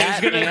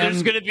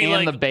 There's gonna be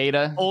like the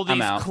beta. All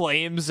these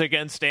claims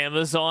against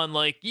Amazon,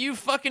 like you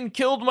fucking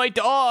killed my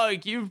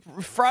dog, you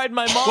fried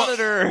my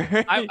monitor.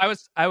 Well,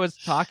 I was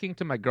talking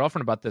to my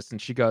girlfriend about this,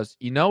 and she goes,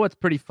 "You know what's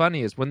pretty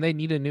funny is when they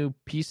need a new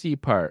PC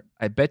part,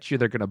 I bet you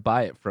they're gonna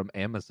buy it from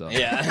Amazon."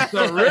 Yeah.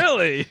 So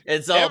really,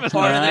 it's all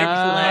part of their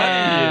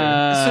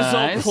plan. This is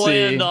all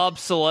planned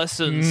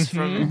obsolescence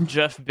from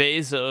Jeff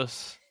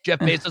Bezos. Jeff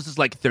Bezos is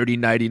like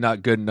 3090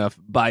 not good enough.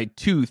 Buy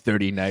 2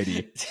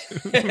 3090.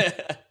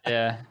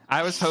 Yeah,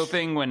 I was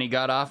hoping when he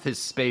got off his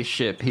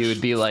spaceship, he would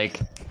be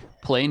like,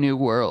 "Play New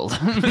World,"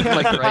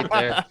 like right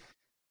there.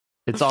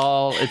 It's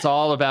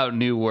all about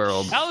New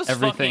World. That was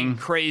everything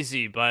fucking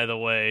crazy, by the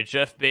way.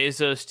 Jeff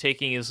Bezos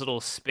taking his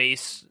little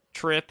space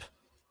trip.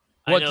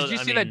 Well, did you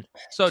see that?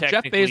 So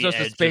Jeff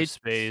Bezos'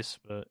 space,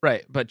 but...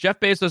 right, but Jeff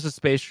Bezos'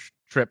 space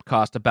trip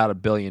cost about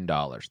 $1 billion.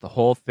 The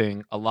whole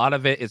thing, a lot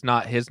of it is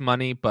not his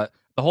money, but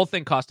the whole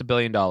thing cost $1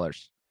 billion.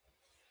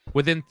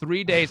 Within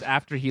 3 days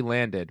after he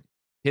landed,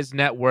 his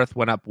net worth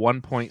went up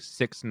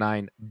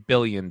 $1.69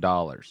 billion.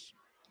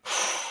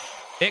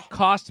 It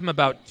cost him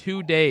about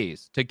 2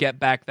 days to get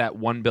back that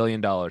 $1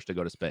 billion to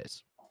go to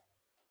space.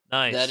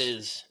 Nice. That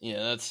is,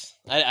 that's.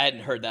 I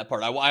hadn't heard that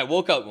part. I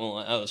woke up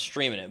when I was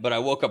streaming it, but I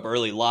woke up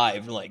early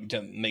live, like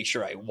to make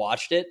sure I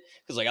watched it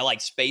because I like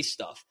space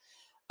stuff.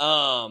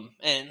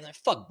 And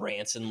fuck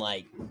Branson,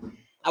 like.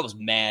 I was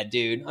mad,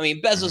 dude. I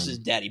mean, Bezos is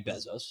Daddy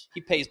Bezos.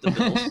 He pays the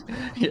bills.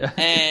 Yeah.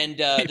 And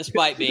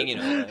despite being,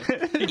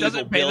 he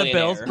doesn't pay the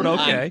bills, but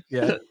okay.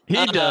 Yeah.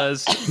 He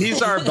does.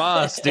 He's our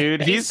boss,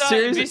 dude. He's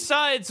serious.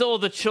 Besides all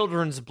the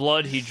children's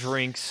blood he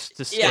drinks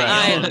to stay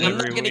I'm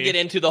not going to get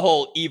into the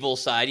whole evil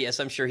side. Yes,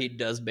 I'm sure he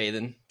does bathe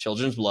in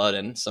children's blood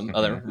and some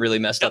other really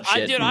messed up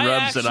shit. He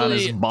rubs it on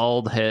his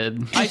bald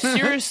head. I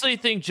seriously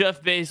think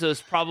Jeff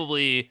Bezos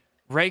probably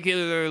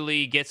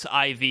regularly gets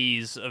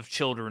IVs of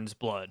children's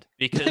blood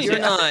because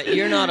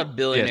You're not a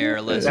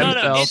billionaire. Let's No, no,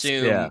 it's-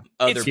 assume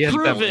other it's people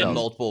proven. in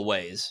multiple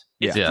ways.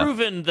 it's Yeah.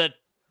 proven that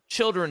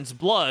children's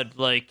blood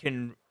like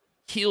can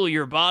heal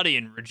your body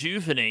and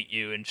rejuvenate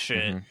you and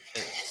shit.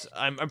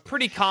 I'm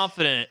pretty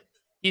confident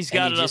he's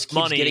got And he enough just keeps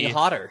money getting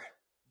hotter.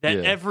 that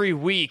every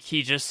week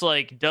he just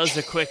like does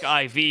a quick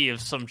IV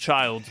of some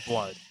child's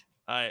blood.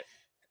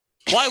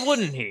 Why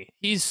wouldn't he?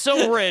 He's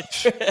so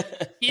rich.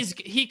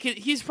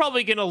 He's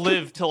probably gonna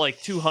live to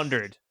like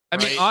 200. I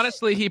mean, right?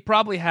 honestly, he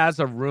probably has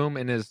a room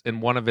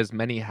in one of his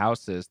many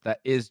houses that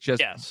is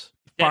just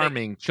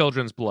farming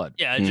children's blood.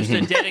 Yeah, just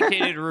a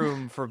dedicated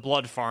room for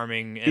blood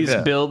farming. And He's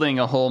building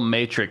a whole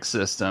matrix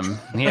system.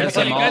 He has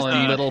them all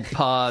in little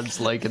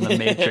pods, like in the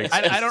Matrix.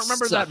 I don't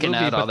remember that sucking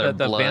movie, out all but their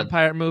the blood.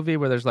 vampire movie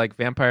where there's like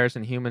vampires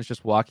and humans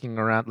just walking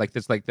around like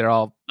this, like they're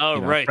all.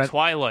 right,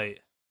 Twilight.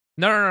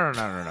 No.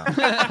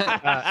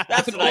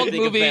 That's It's an what I old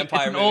think movie. of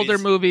vampire It's an older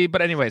movies. movie,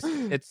 but anyways,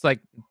 it's like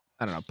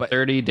I don't know. But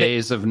 30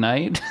 Days of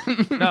Night.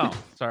 no,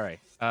 sorry.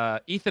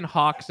 Ethan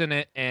Hawke's in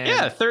it, and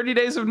Yeah, 30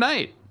 Days of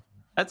Night.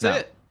 That's No.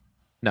 it.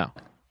 no,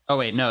 Oh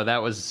wait, no,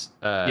 that was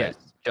yes.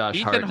 Josh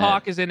Ethan Hartnett.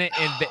 Hawke is in it,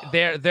 and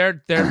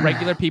they're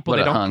regular people. What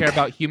They a don't hunk. care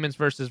about humans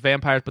versus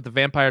vampires, but the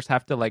vampires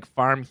have to like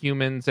farm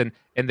humans, and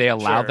they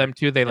allow Sure. them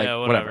to. They like Yeah,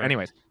 whatever. whatever.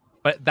 Anyways,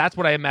 but that's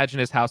what I imagine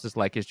his house is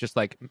like. It's just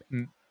like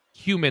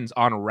humans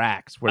on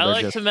racks where I they're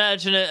like just to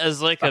imagine it as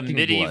like a sucking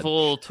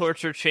medieval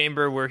torture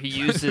chamber where he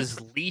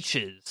uses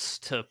leeches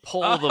to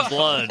pull the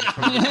blood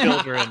from the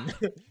children.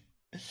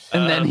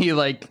 And then he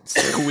like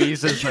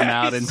squeezes them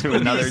out into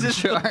another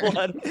Squeezes the jar.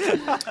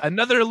 blood.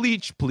 another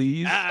leech,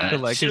 please. to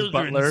like his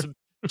butler.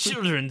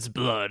 Children's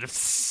blood.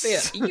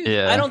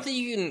 I don't think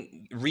you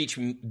can reach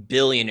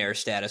billionaire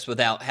status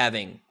without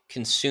having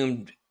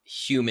consumed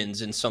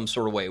humans in some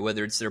sort of way,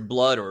 whether it's their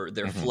blood or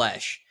their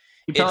flesh.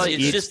 He probably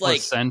It's eats just like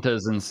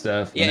placentas and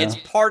stuff. yeah, you know?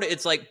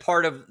 it's like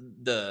part of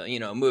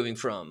the moving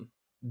from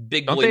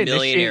big Don't boy they initiate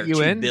millionaire you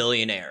to in?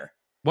 billionaire.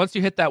 Once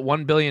you hit that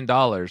 $1 billion,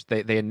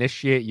 they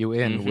initiate you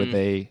in with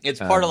a. It's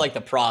part of like the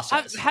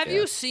process. Have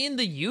you seen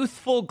the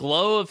youthful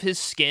glow of his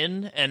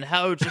skin and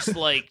how just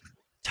like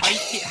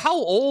tight? How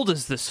old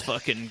is this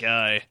fucking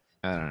guy?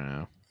 I don't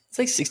know. It's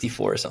like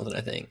 64 or something,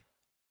 I think.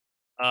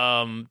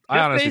 I Jeff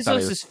honestly thought Bezos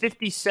he was- is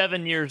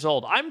 57 years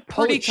old. I'm pretty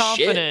Holy shit.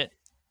 confident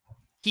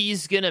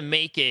he's gonna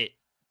make it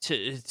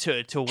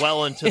to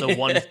well into the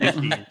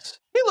 150s.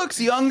 He looks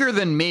younger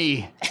than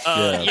me.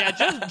 Yeah,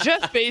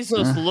 Jeff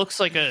Bezos looks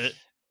like a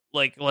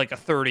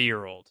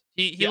 30-year-old.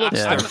 He looks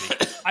Yeah.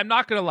 30. I'm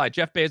not gonna lie.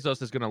 Jeff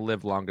Bezos is gonna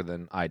live longer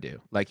than I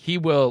do. Like he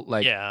will.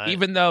 Like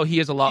even though he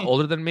is a lot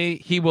older than me,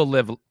 he will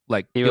live.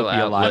 Like He he'll will be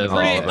alive. outlive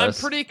all of I'm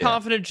us. pretty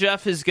confident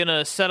Jeff is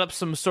gonna set up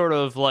some sort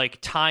of like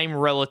time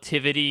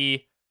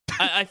relativity.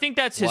 I think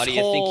that's his Why do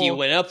you whole. think he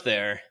went up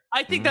there?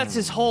 I think that's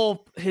his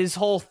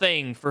whole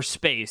thing for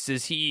space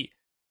is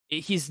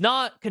he's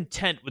not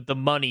content with the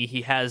money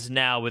he has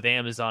now with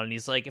Amazon, and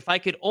he's like, if I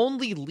could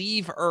only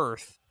leave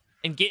Earth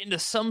and get into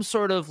some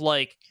sort of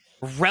like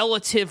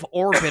relative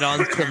orbit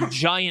on some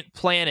giant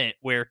planet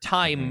where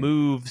time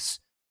moves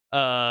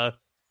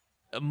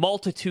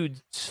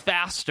multitudes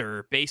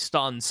faster based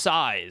on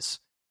size,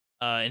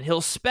 and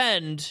he'll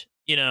spend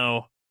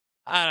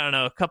I don't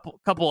know, a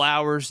couple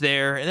hours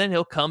there, and then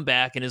he'll come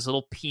back in his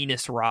little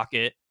penis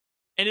rocket,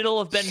 and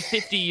it'll have been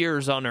 50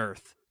 years on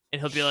Earth,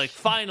 and he'll be like,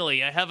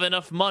 finally, I have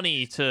enough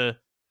money to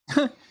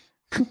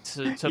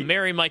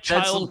marry my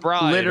child That's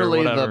bride literally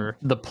or whatever.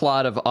 the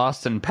plot of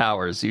Austin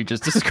Powers you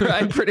just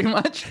described pretty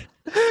much.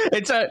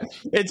 It's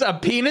a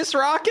penis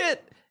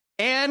rocket,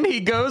 and he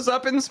goes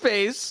up in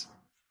space,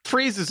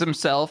 freezes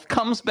himself,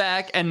 comes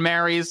back, and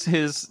marries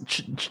his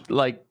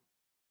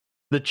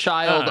the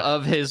child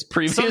of his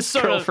previous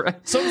girlfriend.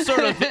 Some sort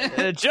of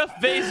Jeff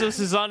Bezos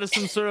is onto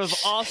some sort of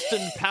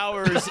Austin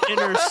Powers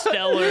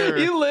interstellar.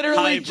 You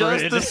literally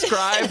just hybrid.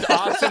 described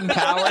Austin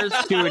Powers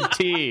to a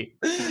T.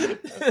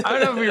 I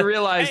don't know if you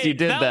realized you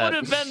did that. That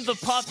would have been the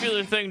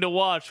popular thing to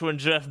watch when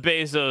Jeff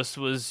Bezos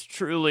was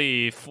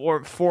truly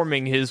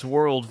forming his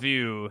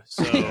worldview.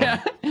 So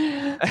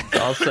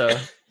Also,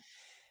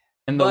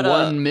 and the But,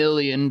 $1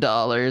 million,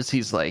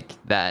 he's like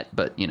that,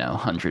 but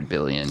 100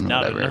 billion,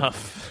 not whatever.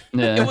 enough.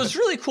 Yeah. It was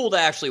really cool to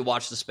actually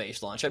watch the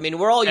space launch. I mean,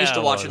 we're all used Yeah, to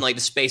it watching was. like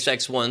the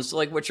SpaceX ones,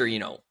 like which are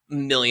a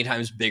million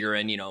times bigger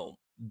and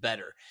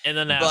better. And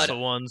the NASA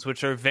ones,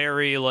 which are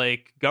very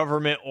like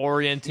government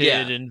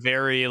oriented and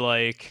very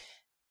like.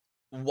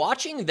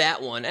 Watching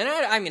that one, and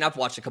I mean, I've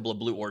watched a couple of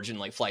Blue Origin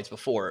like flights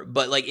before,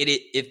 but like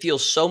it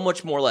feels so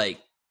much more like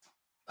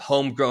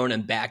homegrown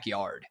and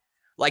backyard.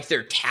 Like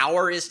their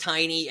tower is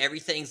tiny,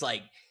 everything's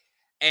like,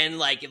 and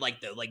like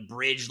the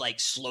bridge like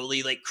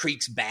slowly like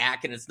creaks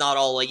back, and it's not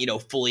all like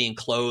fully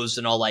enclosed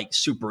and all like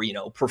super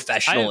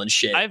professional and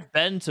shit. I've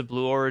been to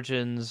Blue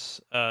Origin's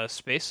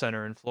Space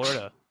Center in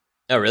Florida.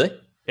 Oh, really?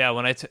 Yeah,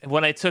 when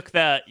I took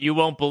that, you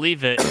won't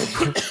believe it,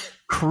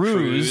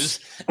 cruise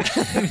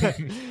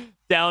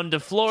down to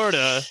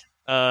Florida,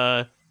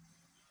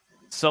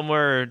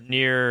 somewhere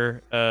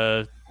near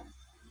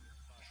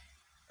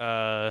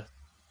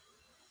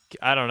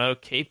I don't know,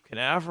 Cape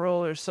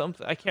Canaveral or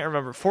something. I can't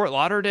remember. Fort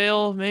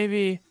Lauderdale,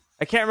 maybe.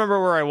 I can't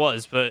remember where I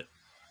was, but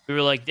we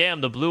were like,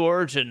 damn, the Blue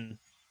Origin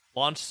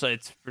launch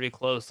site's pretty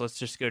close. Let's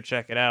just go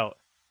check it out.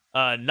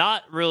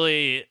 Not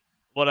really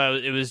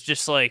it was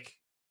just like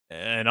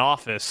an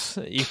office.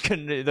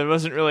 There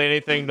wasn't really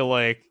anything to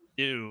like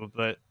do,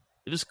 but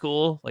it was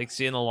cool, like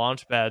seeing the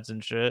launch pads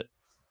and shit.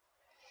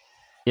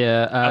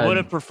 Yeah, I would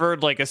have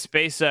preferred like a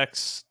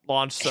SpaceX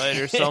launch site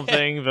or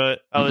something,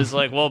 but I was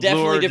like, well,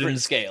 definitely Blue Origin,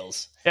 different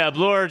scales. Yeah,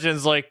 Blue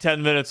Origin's like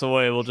 10 minutes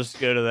away. We'll just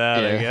go to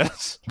that, I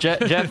guess.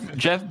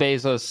 Jeff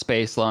Bezos'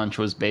 space launch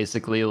was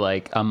basically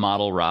like a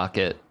model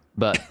rocket,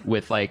 but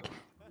with like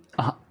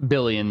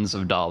billions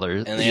of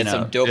dollars. And they had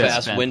some dope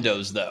ass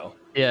windows, though.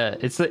 Yeah,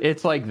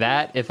 it's like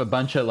that. If a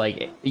bunch of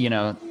like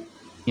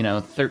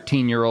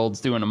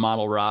 13-year-olds doing a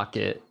model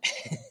rocket.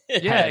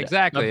 Yeah,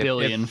 exactly. $1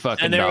 billion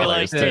fucking and they were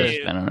dollars. like,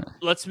 hey,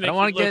 let's make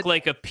it look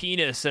like a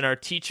penis, and our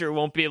teacher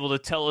won't be able to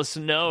tell us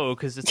no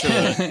because it's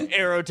an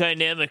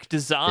aerodynamic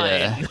design.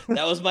 Yeah.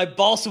 That was my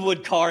balsa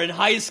wood car in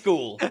high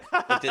school.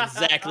 Looked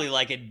exactly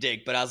like a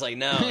dick, but I was like,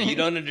 no, you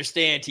don't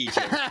understand, teacher.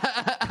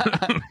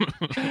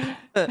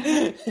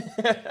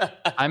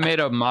 I made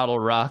a model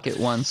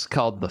rocket once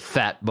called the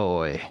Fat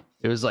Boy.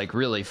 It was like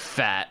really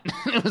fat.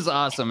 It was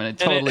awesome, and it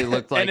totally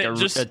looked like a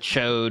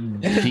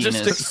chode penis. It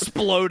just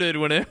exploded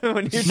when you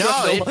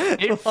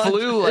it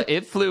flew.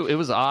 It flew. It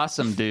was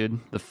awesome, dude.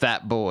 The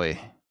Fat Boy.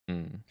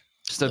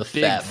 Just a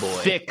big,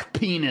 thick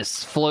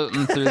penis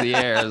floating through the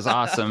air. It was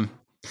awesome.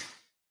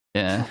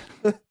 Yeah,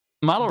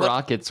 model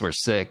rockets were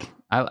sick.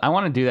 I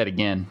want to do that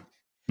again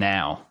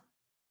now.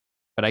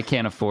 But I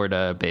can't afford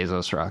a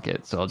Bezos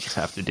rocket, so I'll just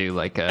have to do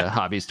like a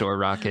hobby store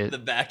rocket. The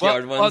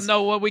backyard ones. Well,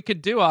 no, what we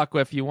could do,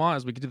 Aqua, if you want,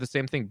 is we could do the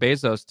same thing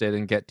Bezos did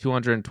and get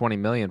 $220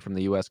 million from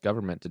the U.S.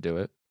 government to do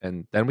it,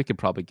 and then we could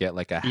probably get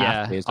like a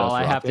half Bezos all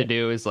I rocket. have to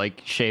do is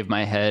like shave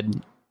my head,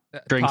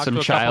 drink Talk some to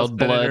a child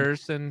couple blood,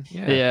 senators and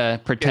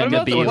pretend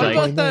to be what like.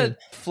 about that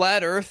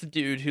flat Earth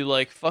dude who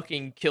like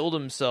fucking killed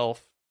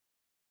himself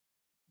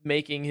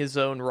making his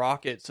own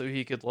rocket so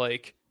he could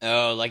like?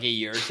 Oh, like a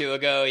year or two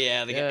ago,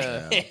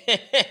 yeah.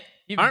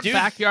 Aren't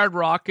backyard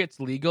rockets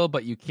legal,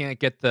 but you can't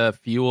get the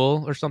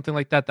fuel or something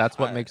like that? That's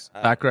what makes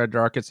backyard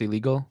rockets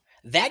illegal?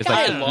 That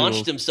guy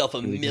launched himself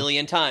a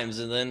million times,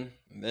 and then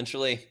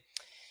eventually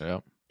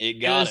it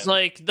got was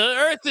like, the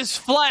Earth is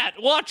flat,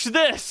 watch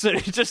this!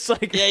 And he just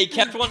like... Yeah, he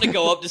kept wanting to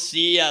go up to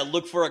see,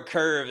 look for a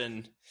curve,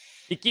 and...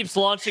 He keeps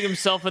launching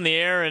himself in the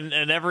air,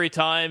 and every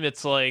time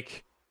it's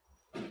like...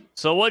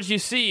 So what'd you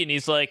see? And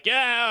he's like,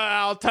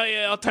 yeah, I'll tell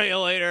you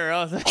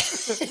later.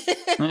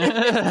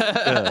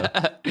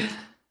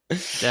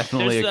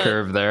 Definitely a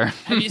curve there.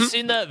 Have you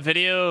seen that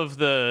video of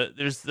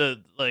there's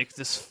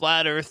this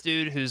flat Earth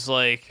dude who's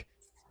like,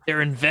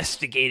 they're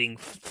investigating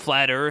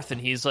flat Earth,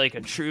 and he's like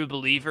a true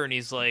believer, and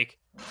he's like,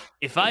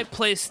 if I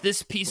place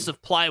this piece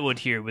of plywood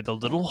here with a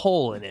little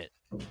hole in it,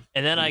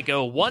 and then I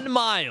go 1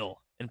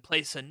 mile and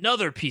place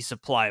another piece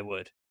of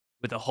plywood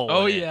with a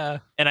hole in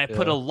it, and I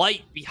put a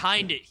light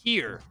behind it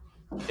here,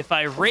 if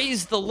I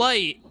raise the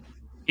light,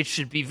 it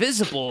should be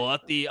visible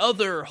at the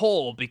other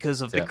hole because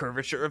of the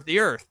curvature of the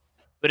Earth.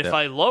 But if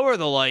I lower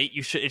the light,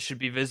 it should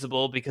be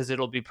visible because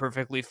it'll be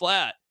perfectly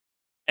flat.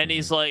 And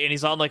he's like, and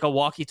he's on like a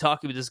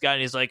walkie-talkie with this guy,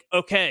 and he's like,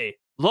 okay,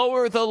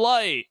 lower the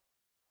light.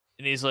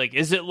 And he's like,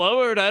 is it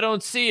lowered? I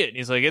don't see it. And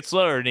he's like, it's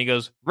lowered. And he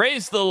goes,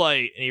 raise the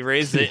light. And he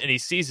raised it, and he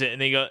sees it.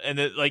 And they go, and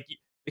like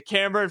the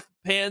camera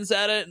pans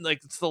at it, and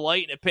like it's the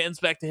light, and it pans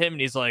back to him,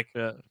 and he's like,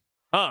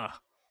 huh.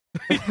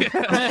 He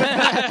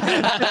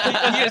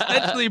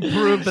essentially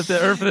proved that the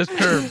Earth is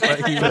curved.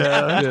 Like, it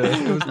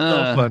was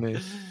so funny.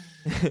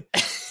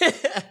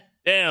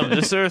 Damn,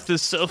 this Earth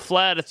is so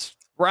flat it's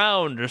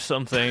round or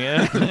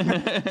something.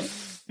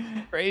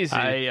 Crazy.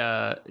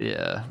 I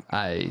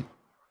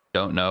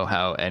don't know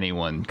how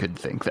anyone could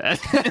think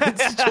that.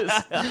 It's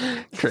just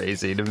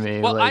crazy to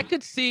me. Well, I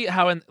could see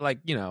how a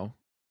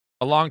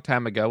long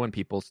time ago when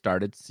people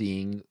started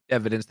seeing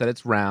evidence that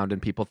it's round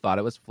and people thought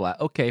it was flat.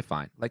 Okay,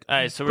 fine. Like, all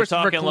right, so we're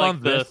talking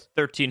Columbus,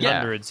 like the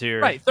 1300s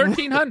here. Right,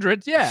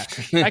 1300s, yeah.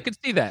 I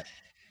could see that.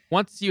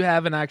 Once you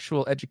have an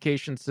actual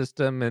education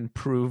system and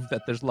prove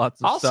that there's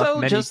lots of stuff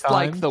many just times.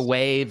 like the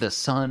way the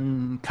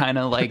sun kind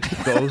of like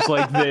goes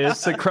like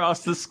this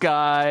across the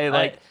sky,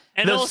 like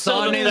and the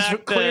sun is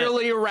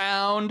clearly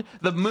round,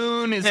 the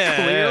moon is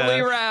clearly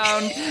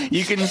round.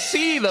 You can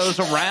see those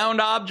round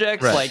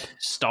objects like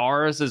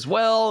stars as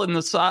well in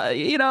the sky.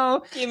 You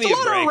know, Give me a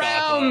lot break, of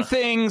round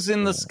things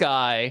in the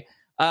sky.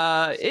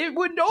 It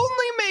would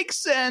only make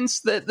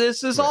sense that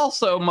this is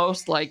also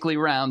most likely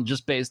round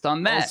just based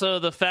on that. Also,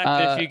 the fact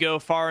that if you go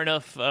far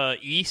enough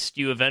east,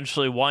 you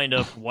eventually wind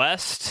up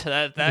west.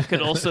 That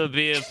could also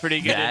be a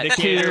pretty good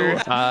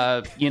indicator.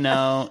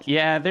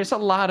 There's a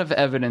lot of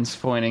evidence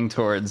pointing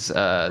towards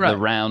the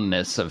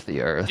roundness of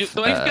the Earth.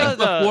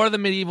 Before the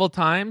medieval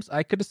times,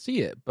 I could see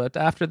it, but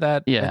after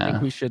that, I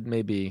think we should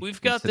maybe.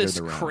 We've got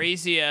this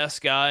crazy ass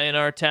guy in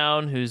our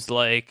town who's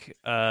like.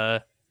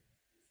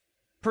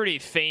 pretty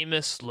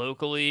famous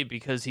locally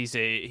because he's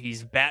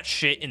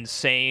batshit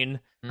insane.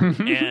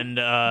 And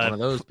one of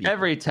those people.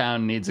 Every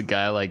town needs a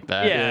guy like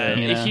that. Yeah,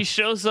 you know? he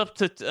shows up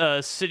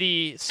to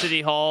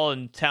city hall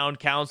and town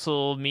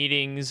council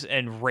meetings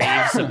and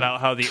raves about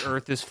how the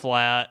Earth is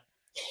flat,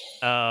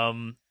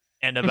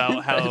 and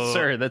about how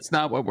Sir, that's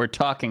not what we're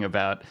talking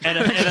about. and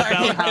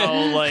about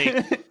how like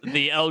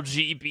the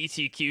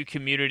LGBTQ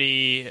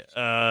community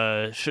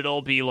should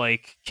all be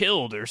like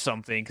killed or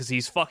something because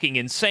he's fucking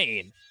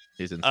insane.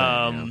 He's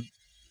insane.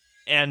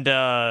 And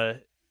there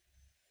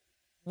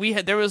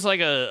was like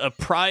a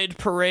pride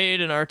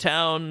parade in our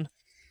town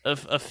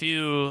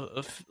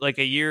like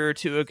a year or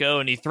two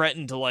ago, and he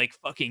threatened to like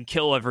fucking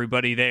kill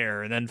everybody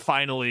there, and then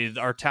finally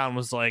our town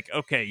was like,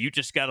 okay, you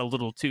just got a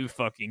little too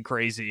fucking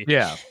crazy.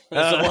 Yeah.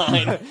 That's a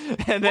line.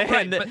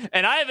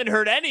 And I haven't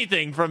heard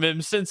anything from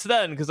him since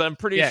then because I'm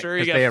pretty sure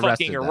he 'cause they got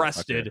fucking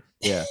arrested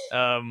that arrested.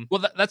 Yeah.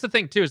 Well, that's the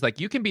thing too. Is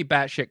like you can be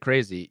batshit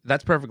crazy.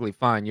 That's perfectly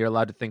fine. You're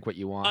allowed to think what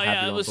you want. Oh have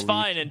yeah, your it own was beliefs.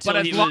 fine But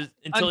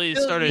until he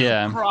until started. you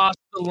Yeah. cross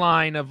the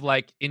line of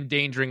like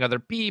endangering other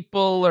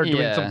people or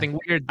doing something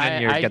weird.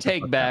 Then I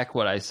take back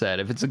what I said.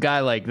 If it's a guy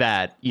like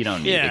that, you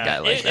don't need a guy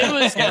like that. It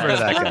was that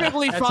guy.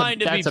 perfectly fine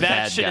to be that's a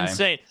bad batshit guy.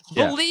 insane.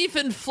 Yeah. Believe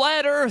in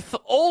flat Earth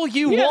all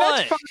you Yeah, want.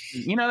 that's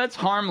fine. You know, that's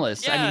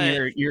harmless. I Yeah,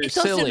 mean, you're it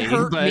doesn't silly,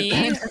 hurt but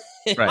me.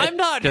 Right. I'm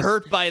not Just-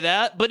 hurt by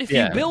that. But if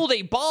Yeah. you build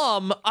a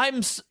bomb,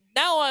 I'm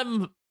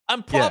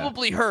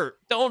probably hurt.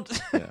 Don't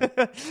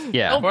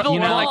Yeah. don't Well, build you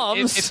know, like,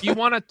 bombs. if you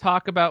want to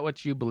talk about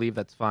what you believe,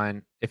 that's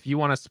fine. If you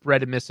want to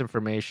spread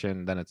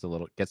misinformation, then gets a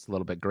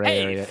little bit gray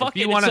hey, area. fuck if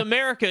you it, wanna, it's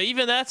America.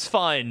 Even that's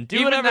fine. Do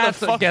even whatever the that's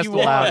fuck gets you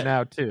allowed want.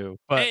 now too.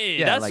 But Hey,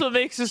 yeah, that's like, what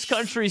makes this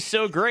country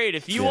so great.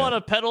 If you Yeah. want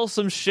to peddle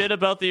some shit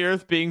about the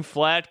Earth being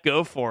flat,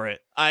 go for it.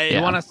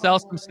 you want to sell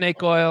some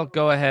snake oil,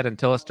 go ahead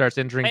until it starts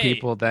injuring Hey,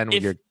 people. Then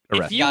if- you're if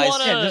arrested. you Guys,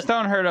 want yeah, just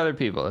don't hurt other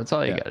people. That's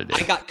all you Yeah. got to do.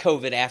 I got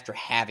COVID after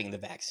having the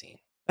vaccine.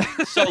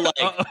 So like,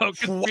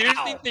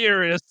 Conspiracy wow.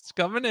 theorists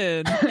coming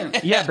in.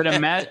 Yeah, but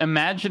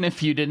imagine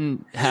if you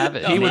didn't have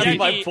it. He would that's be-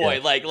 my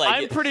point. Like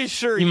I'm pretty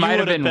sure You you might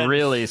have would been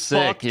really sick,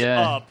 fucked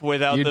yeah. up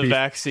without You'd the be-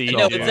 vaccine.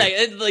 No, dude.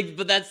 it's like,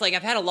 but that's like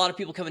I've had a lot of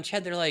people come and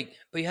chat. They're like,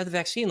 "But you had the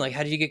vaccine. Like,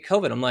 how did you get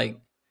COVID?" I'm like,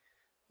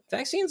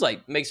 "Vaccines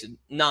like makes it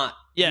not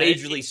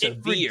majorly it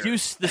severe."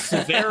 reduced the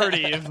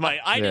severity of my.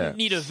 I Yeah. didn't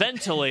need a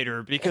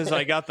ventilator because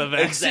I got the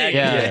vaccine. Exactly.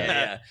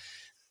 Yeah.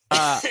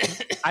 Yeah.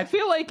 I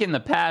feel like in the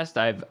past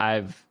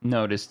I've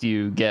noticed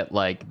you get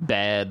like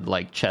bad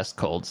like chest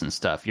colds and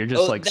stuff. You're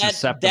just like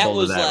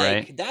susceptible to that,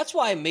 right? That's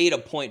why I made a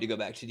point to go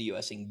back to the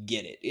US and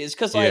get it. Is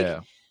because like Yeah.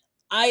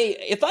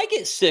 if I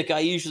get sick, I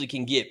usually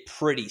can get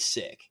pretty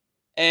sick.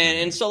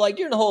 And so like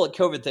during the whole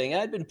COVID thing,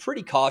 I'd been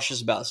pretty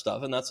cautious about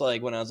stuff. And that's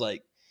like when I was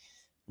like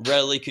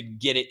readily could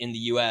get it in the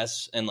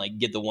US and like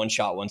get the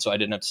one-shot one so I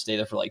didn't have to stay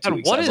there for like 2 And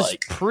weeks. what I was is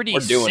like, pretty we're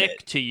doing sick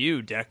it. to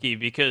you, Decky?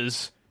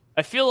 Because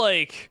I feel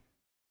like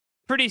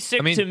pretty sick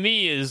I mean- to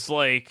me is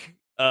like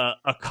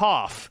a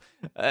cough.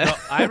 No,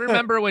 I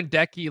remember when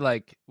Decky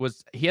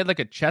he had like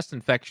a chest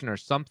infection or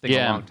something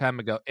Yeah. a long time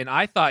ago, and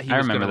I thought he I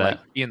was going to remember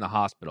like be in the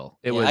hospital.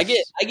 Yeah, I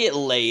get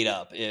laid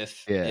up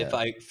if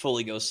I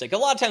fully go sick. A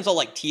lot of times I'll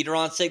like teeter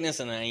on sickness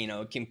and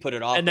then can put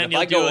it off. And But then if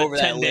I you'll do go a over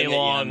that 10-day limit,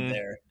 long, I'm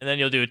there. and then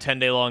you'll do a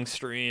 10-day long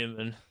stream,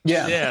 and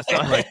yeah,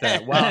 something like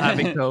that while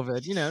having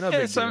COVID. No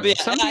big some- deal. But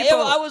yeah, Some I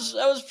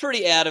people- was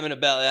pretty adamant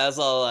about it. I was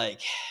all like,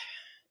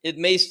 it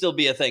may still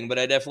be a thing, but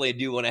I definitely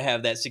do want to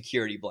have that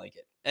security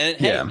blanket. And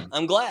hey, Yeah.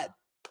 I'm glad.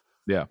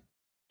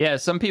 Yeah,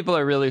 some people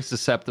are really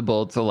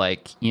susceptible to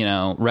like,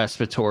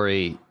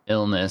 respiratory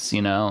illness,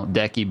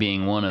 Decky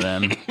being one of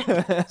them.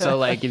 So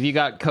like if you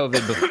got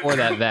COVID before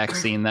that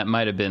vaccine, that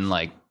might have been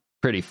like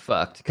pretty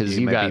fucked because You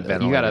you might got be you got a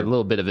ventilated.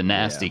 little bit of a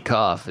nasty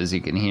cough as you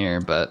can hear,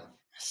 but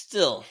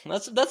Still,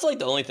 that's like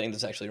the only thing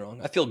that's actually wrong.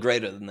 I feel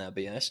greater than that,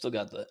 but yeah, I still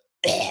got the.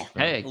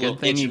 hey, little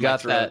good thing itch you in my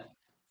got throat. that.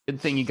 Good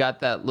thing you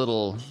got that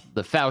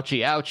the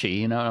Fauci ouchie,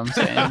 you know what I'm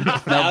saying?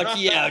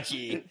 Ouchie,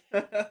 ouchie.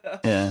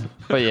 Yeah.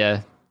 But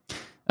yeah.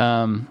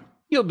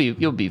 You'll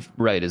be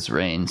right as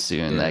rain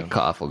soon. Yeah. That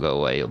cough will go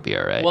away. You'll be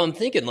all right. Well, I'm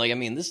thinking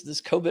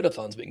this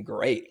COVID-a-thon's been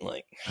great.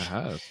 Like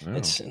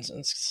It's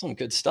it's some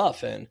good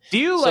stuff. And do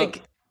you so-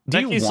 like? Do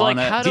you Becky's want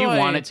like, how it? Do you do I-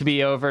 want it to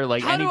be over?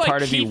 Like how any do I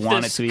part of you keep want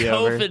it this to be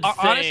over? COVID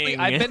honestly, thing?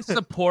 I've been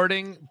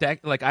supporting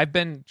Deck. Like I've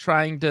been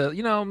trying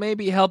to,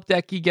 maybe help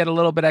Decky get a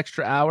little bit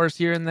extra hours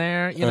here and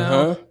there,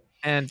 Uh-huh.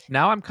 And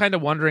now I'm kind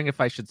of wondering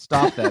if I should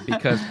stop that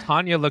because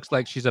Tanya looks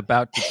like she's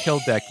about to kill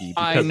Decky.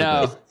 I because of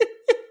know. this.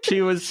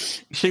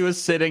 She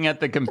was sitting at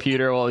the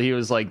computer while he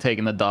was like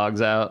taking the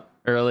dogs out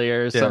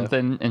earlier or Yeah.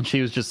 something, and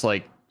she was just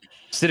like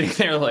sitting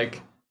there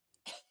like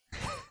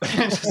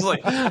just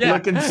like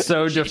looking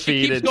so She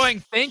defeated. keeps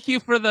going. Thank you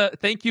for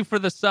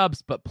the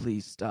subs, but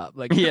please stop.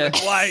 Like, Yeah.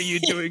 like, why are you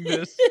doing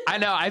this? I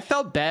know. I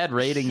felt bad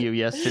raiding you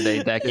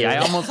yesterday, Decky. I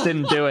almost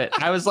didn't do it.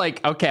 I was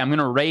like, okay, I'm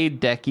gonna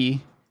raid Decky,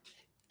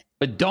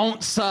 but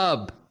don't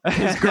sub.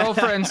 His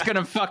girlfriend's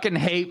gonna fucking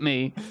hate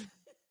me.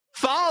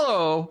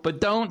 Follow, but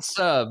don't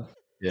sub.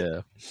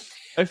 Yeah.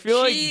 I feel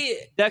like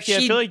Decky,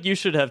 I feel like you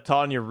should have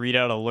Tanya read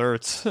out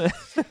alerts.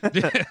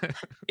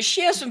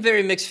 She has some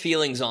very mixed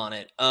feelings on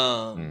it.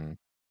 Can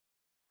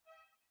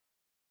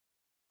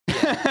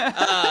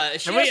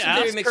we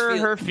ask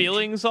her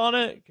feelings on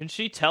it? Can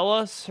she tell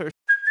us her?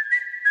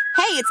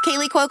 Hey, it's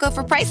Kaylee Cuoco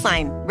for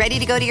Priceline. Ready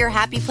to go to your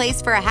happy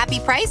place for a happy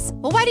price?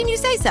 Well, why didn't you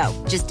say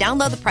so? Just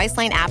download the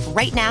Priceline app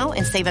right now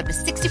and save up to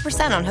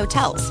 60% on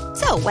hotels.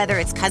 So whether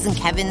it's Cousin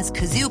Kevin's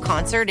Kazoo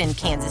Concert in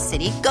Kansas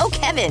City, go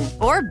Kevin,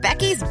 or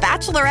Becky's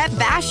Bachelorette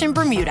Bash in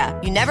Bermuda,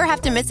 you never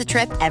have to miss a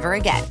trip ever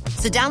again.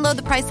 So download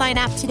the Priceline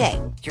app today.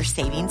 Your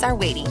savings are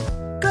waiting.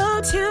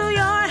 Go to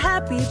your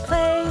happy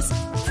place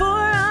for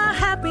a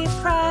happy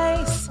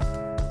price.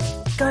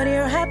 Go to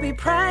your happy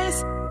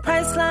price,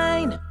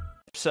 Priceline.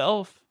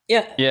 Self.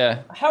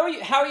 Yeah. How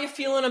are you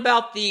feeling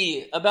about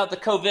the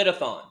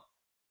COVID-a-thon?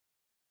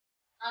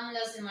 I'm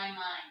losing my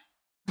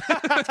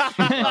mind.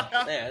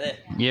 There.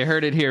 You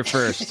heard it here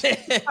first. She's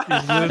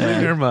losing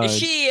her mind.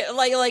 She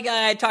like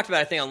I talked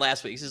about, I think, on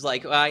last week's. Is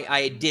like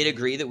I did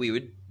agree that we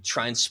would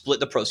try and split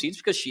the proceeds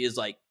because she is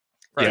like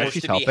forced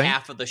to be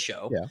half of the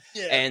show,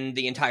 and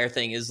the entire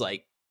thing is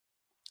like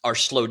our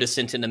slow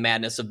descent into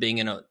madness of being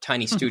in a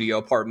tiny studio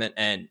apartment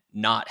and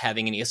not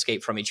having any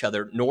escape from each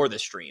other nor the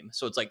stream.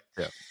 So it's like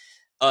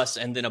us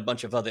and then a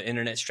bunch of other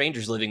internet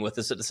strangers living with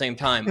us at the same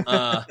time.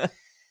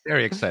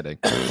 Very exciting.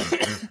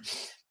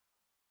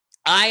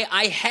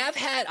 I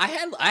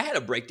had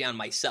a breakdown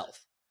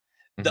myself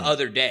the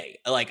other day.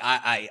 Like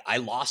I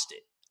lost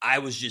it. I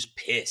was just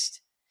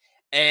pissed.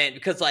 And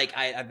because like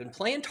I've been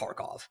playing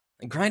Tarkov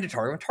and grinded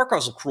Tarkov.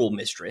 Tarkov's a cruel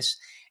mistress.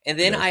 And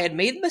then I had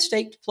made the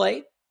mistake to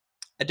play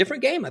a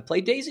different game. I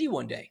played DayZ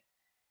one day.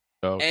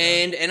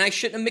 And I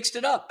shouldn't have mixed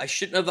it up. I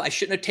shouldn't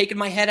have taken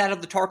my head out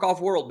of the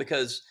Tarkov world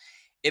because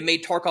it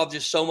made Tarkov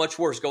just so much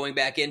worse going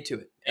back into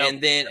it.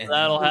 And then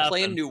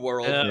playing New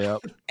World.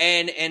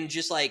 And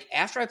just like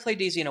after I played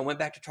DayZ and I went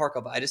back to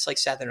Tarkov, I just like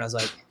sat there and I was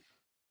like,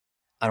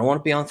 I don't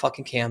want to be on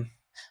fucking cam.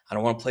 I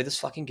don't want to play this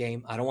fucking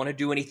game. I don't want to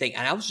do anything.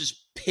 And I was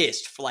just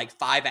pissed for like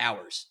 5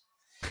 hours.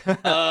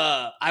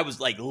 I was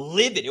like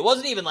livid. It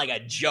wasn't even like a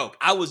joke.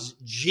 I was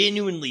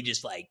genuinely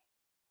just like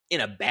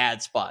in a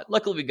bad spot.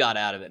 Luckily we got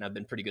out of it and I've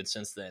been pretty good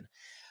since then.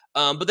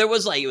 But it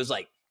was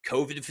like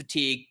COVID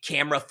fatigue,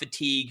 camera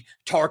fatigue,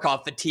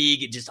 Tarkov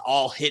fatigue. It just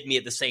all hit me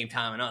at the same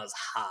time, and I was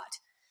hot.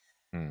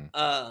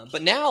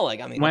 But now, like,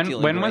 I mean, I'm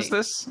feeling when great. was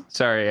this?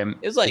 Sorry, it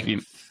was like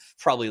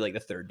probably like the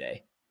third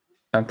day.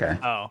 Okay.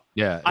 Oh,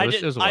 yeah.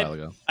 It was a while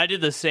ago. I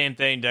did the same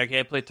thing, Decky.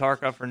 I played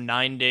Tarkov for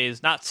 9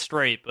 days, not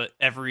straight, but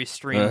every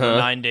stream for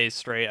 9 days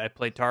straight. I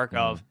played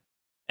Tarkov,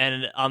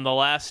 and on the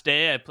last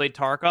day, I played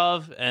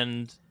Tarkov,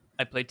 and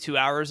I played 2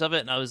 hours of it,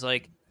 and I was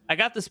like, I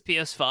got this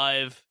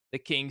PS5 the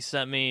King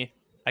sent me.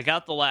 I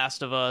got The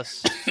Last of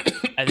Us.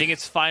 I think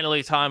it's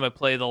finally time I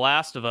play The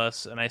Last of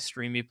Us, and I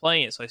stream me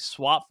playing it. So I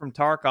swapped from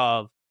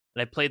Tarkov,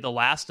 and I played The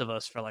Last of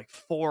Us for like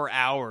 4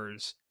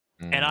 hours,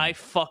 and I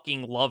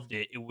fucking loved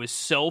it. It was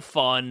so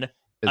fun.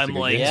 I'm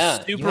like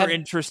super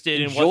interested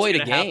in what's going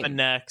to happen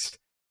next.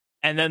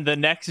 And then the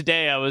next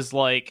day, I was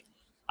like,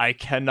 I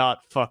cannot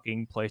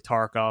fucking play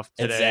Tarkov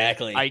today.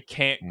 Exactly. I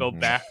can't go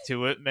back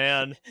to it,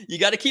 man. You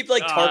got to keep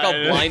like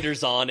Tarkov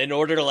blinders on in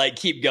order to like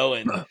keep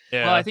going.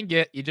 Yeah. Well, I think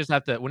you just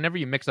have to, whenever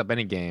you mix up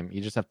any game,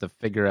 you just have to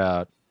figure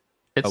out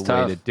a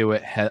way to do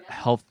it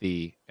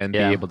healthy and be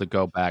able to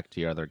go back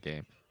to your other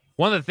game.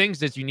 One of the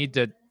things is you need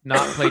to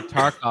not play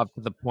Tarkov to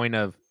the point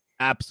of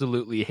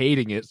absolutely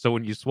hating it. So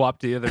when you swap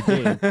to the other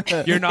game,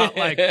 you're not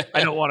like,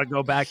 I don't want to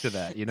go back to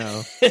that, you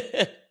know?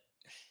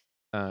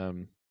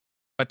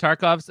 But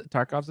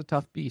Tarkov's a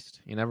tough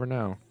beast. You never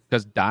know,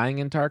 because dying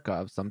in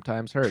Tarkov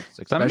sometimes hurts,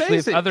 especially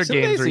if other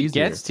games are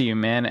easier. It gets to you,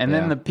 man. And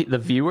then the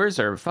viewers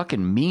are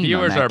fucking mean.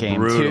 Viewers on that are game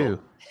brutal. Too.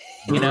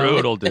 You know,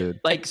 brutal,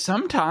 dude. Like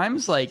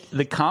sometimes, like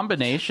the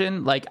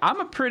combination. Like I'm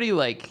a pretty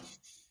like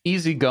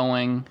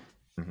easygoing,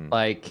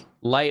 like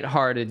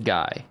lighthearted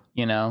guy.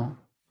 You know,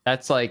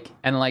 that's like,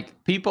 and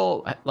like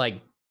people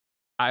like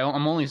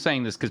I'm only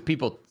saying this because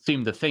people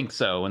seem to think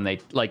so, and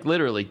they like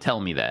literally tell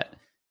me that,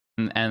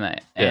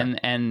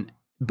 and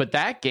but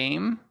that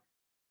game,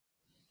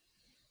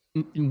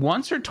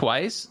 once or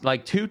twice,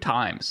 like 2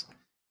 times,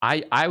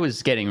 I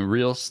was getting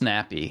real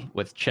snappy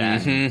with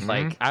chat.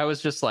 Like I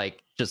was just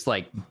like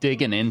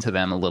digging into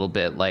them a little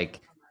bit.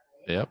 Like,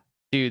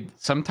 dude,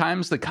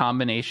 sometimes the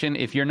combination,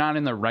 if you're not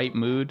in the right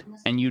mood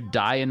and you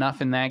die enough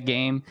in that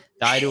game,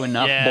 die to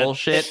enough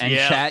bullshit, and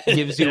chat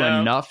gives you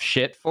enough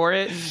shit for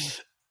it,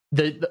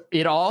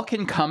 it all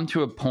can come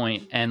to a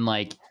point and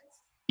like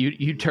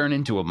you turn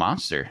into a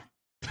monster.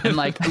 And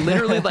like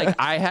literally, like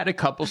I had a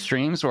couple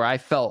streams where I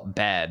felt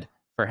bad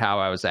for how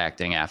I was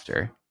acting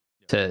after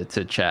to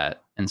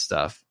chat and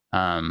stuff.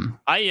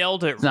 I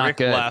yelled at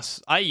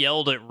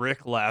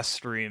Rick last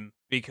stream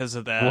because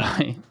of that.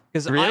 Why?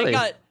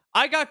 Because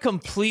I got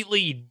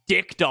completely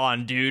dicked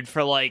on, dude,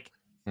 for like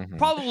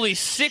probably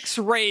 6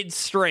 raids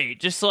straight.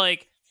 Just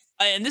like,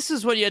 and this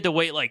is when you had to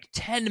wait like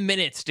 10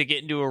 minutes to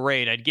get into a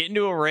raid. I'd get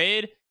into a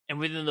raid and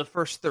within the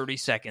first 30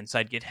 seconds,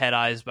 I'd get head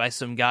eyes by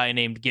some guy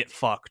named Get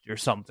Fucked or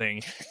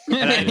something.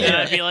 And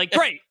I'd be like,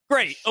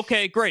 great,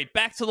 okay, great,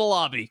 back to the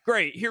lobby,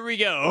 great, here we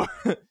go.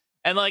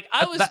 And like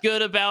I was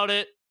good about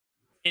it,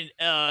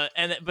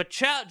 but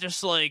chat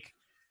just like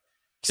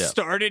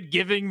started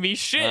giving me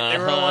shit. They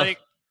were like,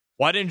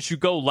 why didn't you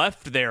go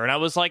left there? And I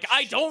was like,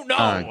 I don't know.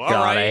 Oh,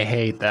 God, I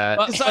hate that.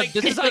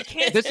 Because I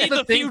can't see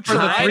the future. For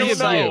the I three don't of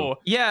know.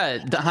 you. Yeah,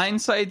 the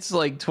hindsight's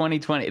like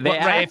 2020. They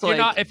Right, act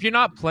if you're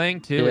not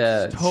playing too,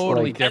 Yeah, it's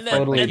totally like, different.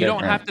 totally You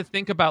don't different. have to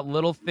think about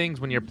little things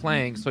when you're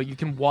playing, so you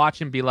can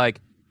watch and be like,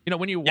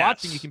 when you're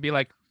watching, you can be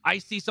like, I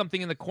see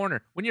something in the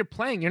corner. When you're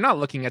playing, you're not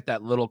looking at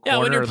that little corner.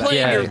 Yeah, when you're or that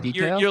playing,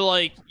 detail.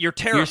 you're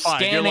terrified.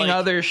 You're scanning like,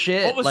 other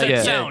shit. What was like,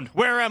 that sound?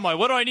 Where am I?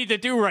 What do I need to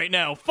do right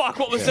now? Fuck,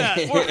 what was that?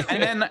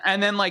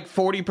 and then like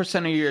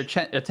 40% of your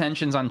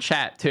attention's on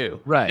chat too.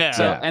 Right. Yeah.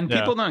 So and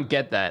people don't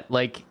get that.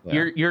 Like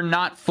you're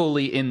not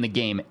fully in the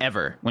game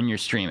ever when you're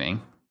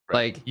streaming.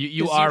 Like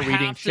you 'Cause are you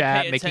reading have to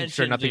chat, pay making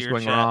sure attention to nothing's your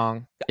going chat.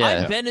 wrong. Yeah.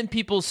 I've been in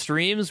people's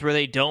streams where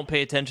they don't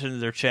pay attention to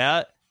their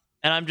chat,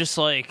 and I'm just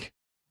like,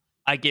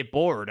 I get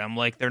bored. I'm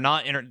like, they're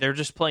not. They're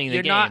just playing the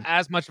You're game. not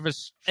as much of a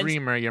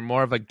streamer. You're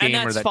more of a and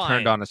gamer that's that fine,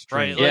 turned on a stream.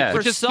 right? Like, Yeah.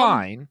 Which is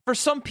fine. For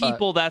some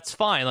people, that's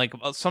fine. Like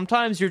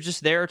sometimes you're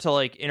just there to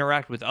like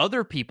interact with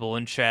other people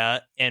in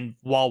chat and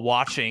while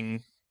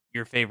watching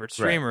your favorite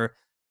streamer.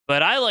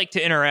 But I like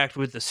to interact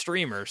with the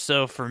streamer.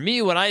 So for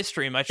me, when I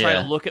stream, I try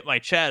to look at my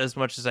chat as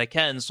much as I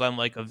can, so I'm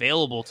like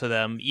available to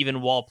them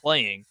even while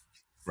playing.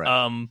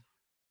 Right.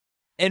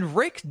 And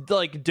Rick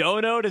like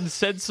donoed and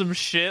said some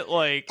shit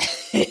like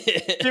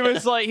he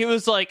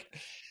was like,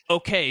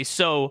 okay,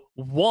 so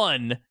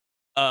 1,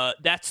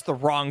 that's the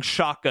wrong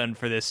shotgun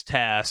for this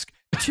task.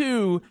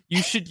 2,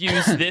 you should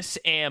use this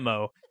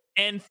ammo.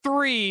 And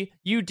 3,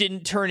 you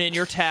didn't turn in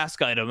your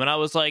task item. And I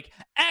was like,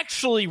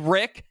 actually,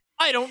 Rick,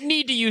 I don't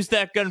need to use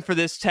that gun for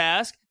this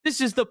task. This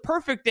is the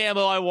perfect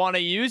ammo I want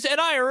to use, and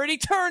I already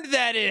turned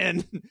that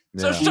in.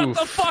 So shut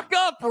the fuck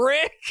up,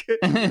 Rick.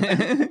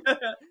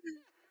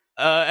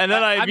 And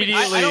then I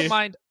immediately...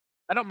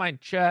 I don't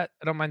mind chat.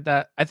 I don't mind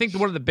that. I think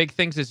one of the big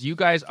things is you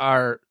guys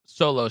are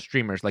solo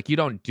streamers. Like you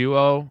don't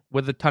duo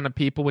with a ton of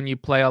people when you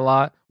play a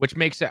lot, which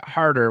makes it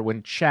harder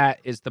when chat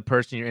is the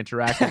person you're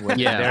interacting with.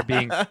 Yeah. And they're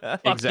being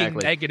fucking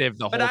negative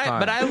the whole time.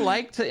 But I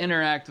like to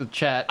interact with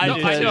chat. I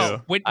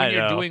know. When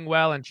you're doing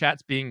well and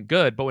chat's being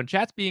good, but when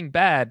chat's being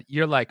bad,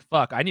 you're like,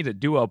 fuck, I need a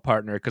duo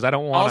partner because I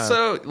don't want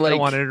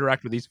to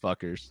interact with these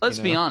fuckers. Let's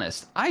be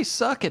honest. I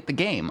suck at the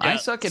game. Yeah, I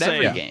suck at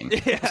every game.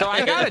 So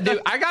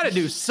I gotta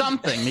do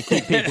something to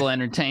keep people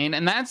entertained,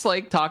 and that's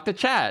like talk to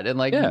chat and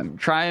like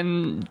try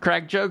and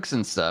crack jokes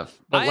and stuff.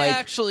 But I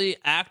actually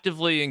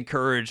actively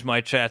encourage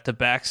my chat to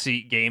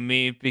backseat game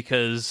me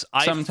because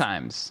I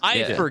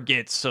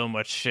forget so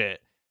much shit.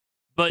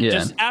 But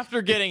just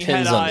after getting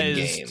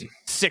head-eyes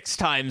 6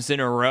 times in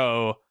a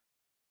row,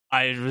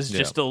 I was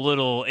just a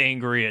little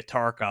angry at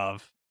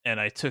Tarkov, and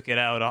I took it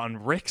out on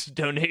Rick's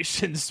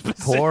donation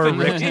specifically. Poor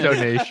Rick's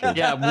donation.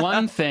 Yeah,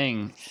 one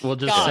thing will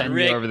just send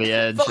Rick, you over the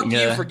edge. Fuck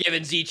you for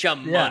giving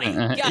Z-Chum money.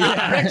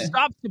 God. Rick,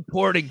 stop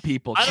supporting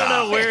people. I don't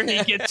know where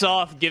he gets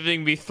off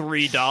giving me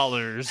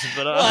 $3,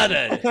 but what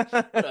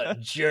a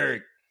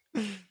jerk.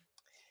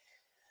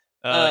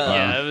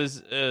 Yeah, it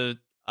was.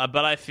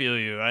 But I feel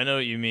you. I know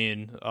what you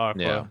mean,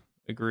 Aqua. Yeah.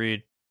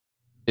 Agreed.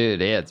 Dude,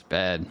 yeah, it's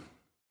bad.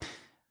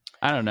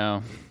 I don't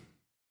know.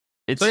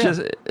 It's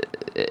just.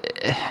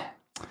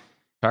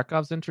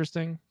 Tarkov's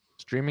interesting.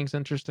 Streaming's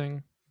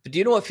interesting. But do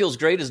you know what feels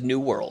great is New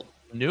World?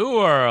 New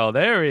World.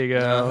 There we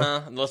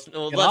go. Let's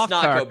not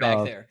go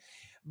back there.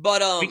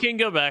 But we can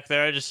go back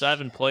there. I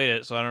haven't played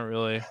it, so I don't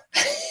really.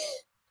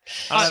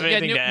 I don't have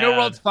anything to add. New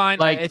World's fine.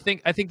 Like- I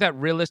think that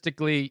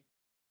realistically,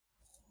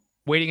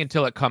 waiting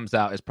until it comes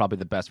out is probably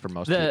the best for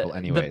most people,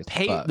 anyways.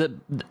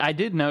 I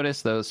did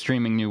notice though,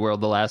 streaming New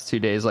World the last 2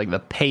 days, like the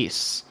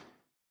pace,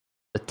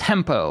 the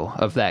tempo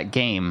of that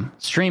game,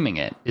 streaming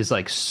it is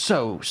like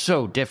so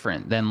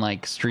different than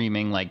like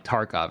streaming like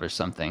Tarkov or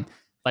something.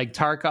 Like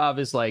Tarkov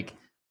is like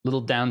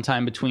little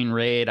downtime between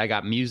raid. I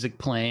got music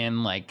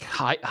playing, like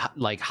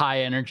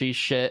high energy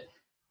shit.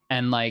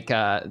 And like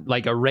a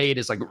raid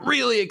is like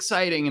really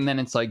exciting, and then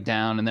it's like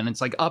down, and then it's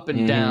like up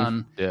and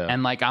down. Yeah.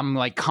 And like I'm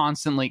like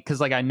constantly,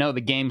 because like I know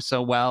the game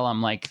so well,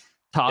 I'm like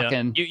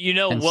talking. Yeah. You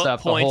know and what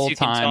stuff points the whole you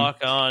can time. talk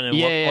on, and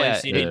what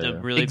points you need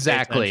to really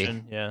pay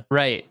attention. Yeah.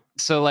 Right.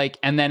 So like,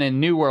 and then in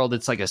New World,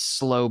 it's like a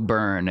slow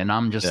burn, and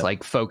I'm just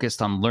like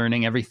focused on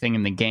learning everything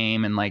in the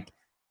game, and like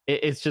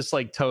it's just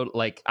like total.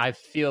 Like I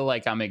feel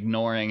like I'm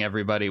ignoring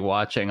everybody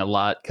watching a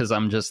lot because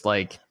I'm just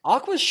like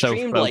Aqua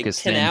streamed like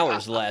 10 in.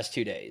 hours the last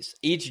 2 days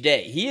each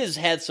day. He has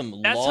had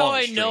some. That's long how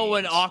I streams. know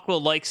when Aqua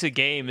likes a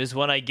game is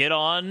when I get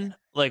on,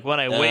 like when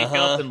I wake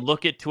up and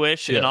look at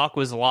Twitch and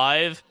Aqua's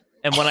live.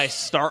 And when I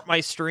start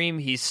my stream,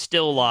 he's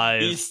still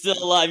live. He's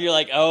still alive. You're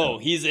like, oh,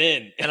 he's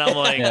in. And I'm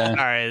like, all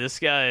right, this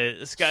guy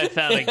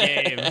found a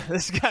game.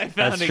 This guy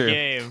found a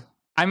game.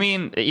 I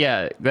mean,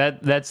 yeah,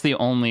 that's the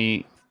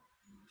only,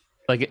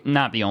 like,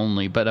 not the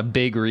only, but a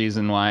big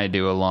reason why I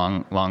do a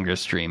longer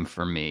stream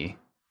for me.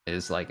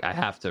 is like I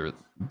have to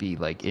be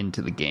like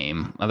into the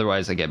game,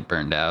 otherwise I get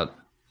burned out.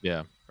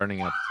 Yeah,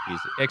 burning out is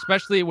easy,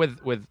 especially with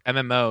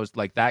MMOs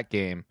like that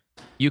game.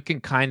 You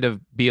can kind of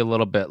be a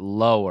little bit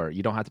lower.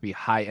 You don't have to be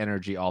high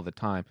energy all the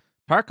time.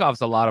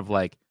 Tarkov's a lot of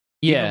like,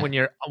 even when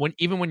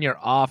you're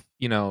off,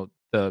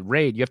 the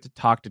raid, you have to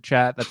talk to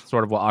chat. That's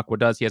sort of what Aqua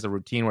does. He has a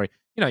routine where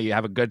you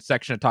have a good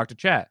section to talk to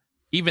chat.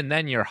 Even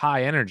then, you're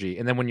high energy,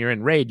 and then when you're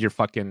in raid, you're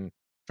fucking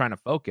trying to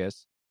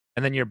focus,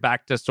 and then you're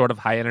back to sort of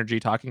high energy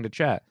talking to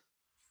chat.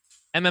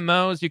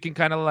 MMOs, you can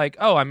kind of like,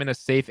 oh, I'm in a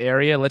safe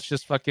area. Let's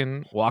just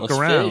fucking walk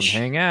around,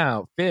 hang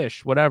out,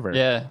 fish, whatever.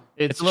 Yeah,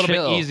 it's a little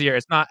bit easier.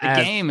 It's not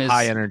as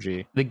high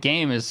energy. The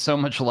game is so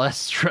much less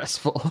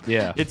stressful.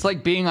 Yeah, it's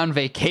like being on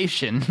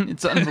vacation.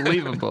 It's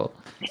unbelievable.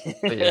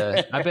 But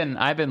yeah,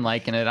 I've been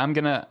liking it. I'm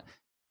gonna,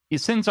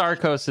 since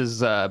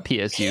Arcos's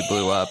PSU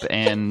blew up,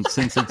 and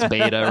since it's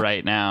beta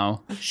right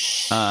now,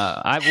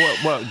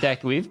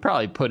 Deck, we've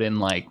probably put in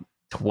like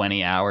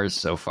 20 hours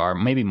so far,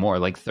 maybe more,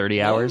 like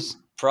 30 hours.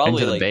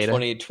 Probably like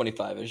 20,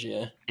 25-ish,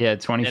 yeah. Yeah,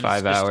 25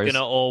 and it's hours. Just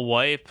gonna all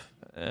wipe.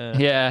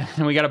 Yeah,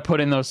 and we got to put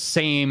in those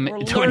same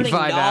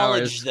 25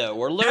 hours. Though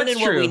we're learning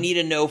what we need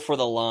to know for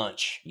the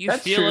launch. You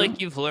feel like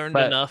you've learned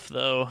enough,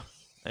 though.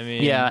 I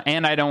mean, yeah,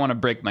 and I don't want to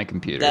break my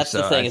computer. That's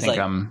the thing.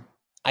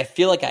 I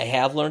feel like I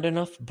have learned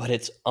enough, but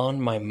it's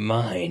on my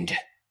mind.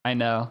 I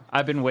know.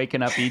 I've been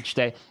waking up each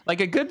day.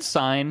 Like, a good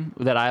sign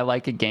that I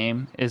like a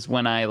game is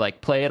when I like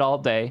play it all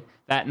day.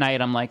 That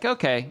night, I'm like,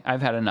 okay,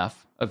 I've had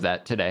enough of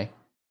that today.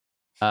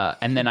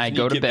 And then I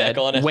go to bed,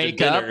 wake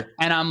up,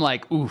 and I'm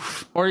like,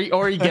 oof. Or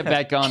you get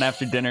back on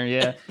after dinner,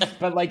 yeah.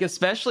 But like,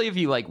 especially if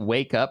you like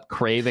wake up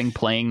craving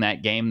playing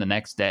that game the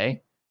next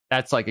day,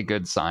 that's like a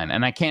good sign.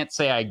 And I can't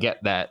say I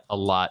get that a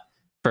lot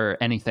for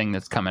anything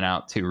that's coming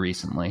out too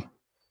recently.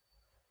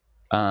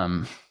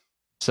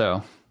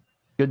 So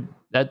good.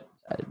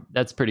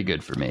 That's pretty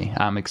good for me.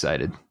 I'm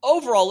excited.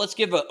 Overall, let's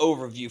give an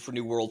overview for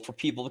New World for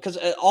people, because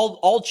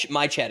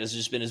my chat has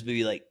just been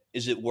like,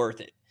 is it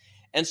worth it?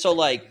 And so,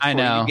 like, for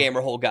you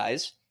gamer hole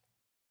guys,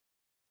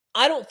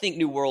 I don't think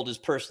New World is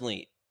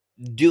personally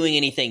doing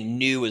anything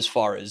new as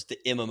far as the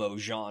MMO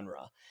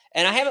genre.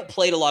 And I haven't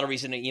played a lot of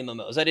recent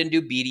MMOs. I didn't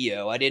do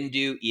BDO. I didn't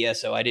do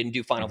ESO. I didn't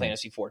do Final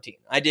Fantasy XIV.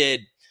 I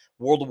did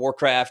World of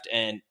Warcraft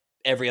and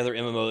every other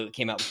MMO that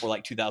came out before,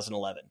 like,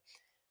 2011.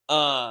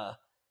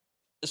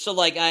 So,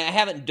 like, I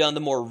haven't done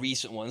the more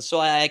recent ones, so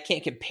I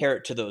can't compare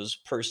it to those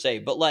per se.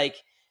 But, like,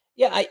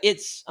 yeah, I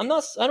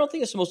don't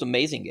think it's the most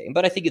amazing game,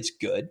 but I think it's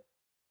good.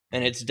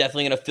 And it's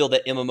definitely going to fill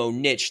that MMO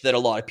niche that a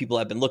lot of people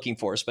have been looking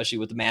for, especially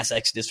with the mass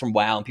exodus from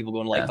WoW and people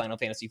going to like Final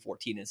Fantasy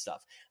XIV and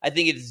stuff. I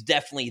think it's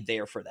definitely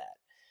there for that.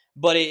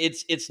 But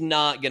it's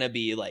not going to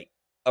be like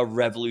a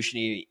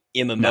revolutionary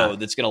MMO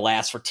that's going to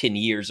last for 10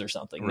 years or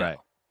something. Right.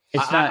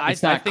 No.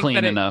 It's not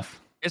clean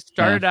enough. It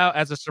started out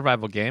as a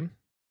survival game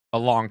a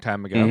long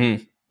time ago.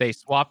 Mm-hmm. They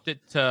swapped it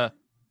to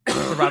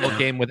survival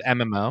game with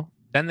MMO.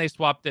 Then they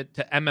swapped it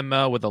to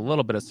MMO with a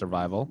little bit of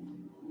survival.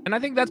 And I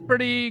think that's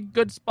pretty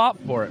good spot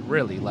for it,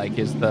 really. Like,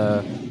 is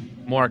the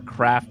more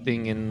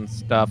crafting and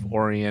stuff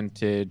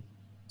oriented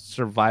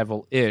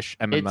survival-ish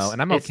MMO,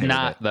 and I'm okay it's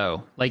not with it.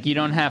 Though. Like, you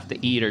don't have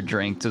to eat or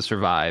drink to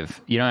survive.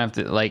 You don't have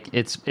to, like,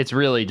 it's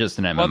really just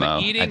an MMO.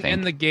 Well, the eating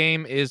in the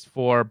game is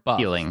for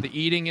buffs. Healing. The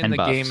eating in the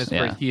buffs, game is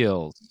for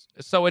heals.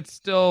 So it's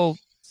still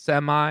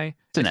semi.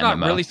 It's not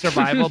MMO. Really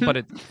survival,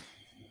 but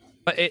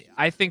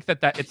I think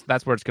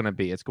that's where it's going to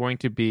be. It's going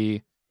to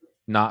be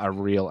not a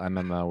real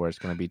MMO where it's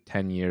going to be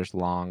 10 years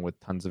long with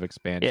tons of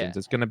expansions. Yeah.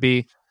 It's going to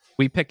be,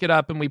 we pick it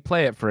up and we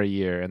play it for a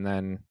year, and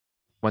then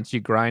once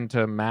you grind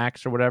to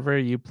max or whatever,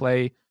 you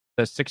play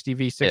the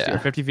 60v60 or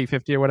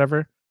 50v50 or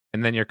whatever,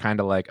 and then you're kind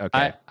of like,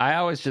 okay. I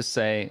always just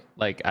say,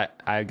 like,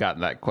 I got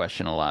that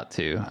question a lot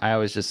too. I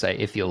always just say,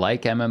 if you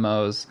like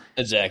MMOs,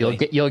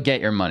 exactly, you'll get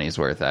your money's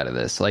worth out of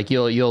this. Like,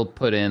 you'll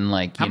put in,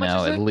 like, you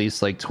know, at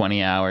least like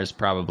 20 hours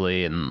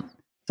probably, and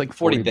it's like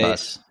 40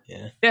 bucks.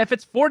 Yeah, if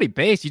it's 40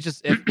 base, you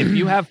just if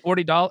you have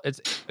 $40,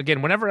 it's,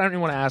 again, whenever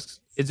anyone asks,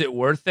 is it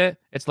worth it?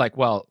 It's like,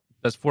 well,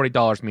 does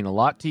 $40 mean a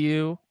lot to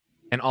you?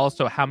 And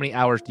also, how many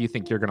hours do you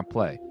think you're gonna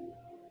play?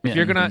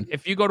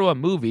 If you go to a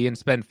movie and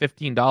spend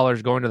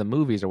 $15 going to the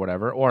movies or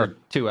whatever, or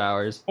 2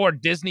 hours, or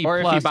Disney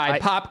or Plus, if you buy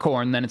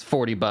popcorn, then it's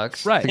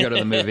 $40 to go to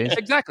the movies.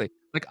 Exactly.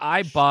 Like,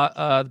 I bought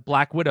a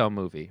Black Widow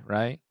movie,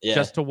 right? Yeah.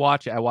 Just to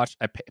watch it.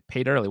 I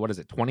paid early. What is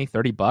it?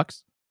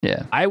 $20-$30?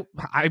 Yeah,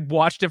 I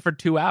watched it for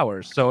 2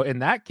 hours. So in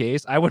that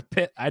case,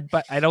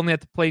 I'd only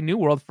have to play New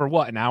World for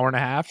what, an hour and a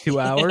half,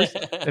 2 hours,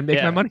 and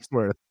make my money's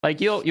worth.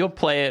 Like, you'll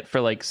play it for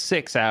like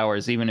 6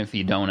 hours, even if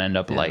you don't end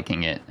up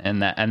liking it,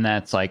 and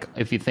that's like,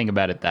 if you think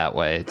about it that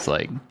way, it's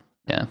like,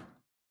 yeah.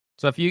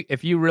 So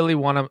if you really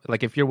want to,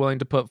 like, if you're willing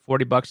to put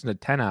 $40 into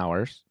 10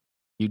 hours,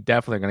 you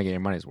definitely are gonna get your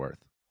money's worth.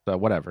 So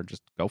whatever,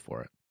 just go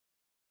for it.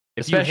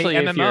 Especially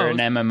if you're an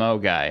MMO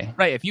guy,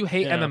 right? If you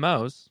hate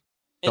MMOs.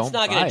 It's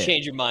not going to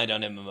change your mind on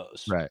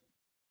MMOs. Right.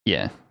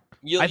 Yeah.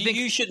 I think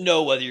you should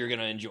know whether you're going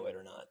to enjoy it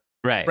or not.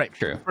 Right.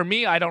 True. For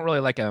me, I don't really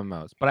like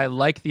MMOs, but I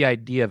like the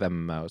idea of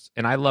MMOs.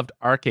 And I loved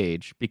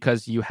Arcade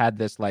because you had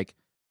this, like,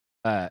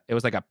 it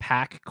was like a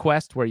pack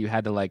quest where you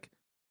had to like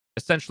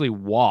essentially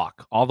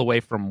walk all the way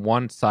from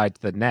one side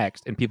to the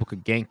next, and people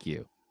could gank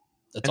you.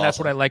 That's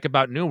what I like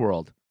about New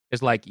World.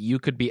 Is like you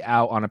could be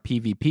out on a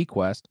PvP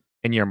quest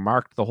and you're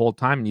marked the whole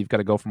time, and you've got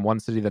to go from one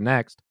city to the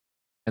next,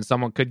 and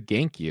someone could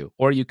gank you,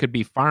 or you could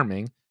be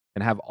farming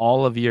and have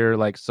all of your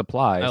like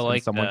supplies,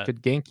 and someone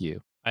could gank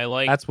you.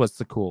 That's what's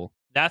the cool.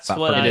 That's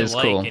what I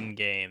like cool. in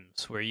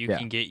games where you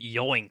can get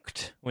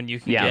yoinked, when you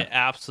can get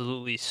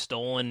absolutely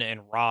stolen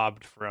and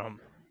robbed from.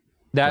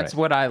 That's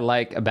what I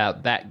like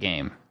about that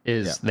game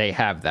is they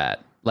have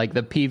that. Like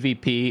the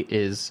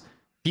PvP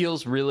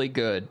feels really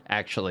good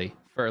actually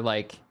for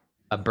like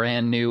a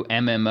brand new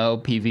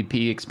MMO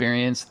PvP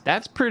experience.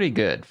 That's pretty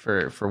good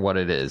for what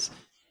it is.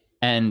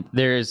 And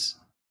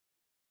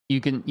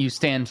you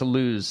stand to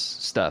lose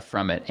stuff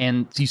from it,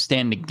 and you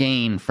stand to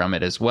gain from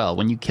it as well.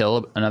 When you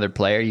kill another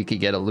player, you could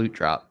get a loot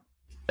drop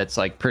that's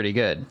like pretty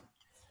good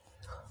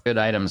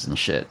items and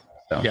shit.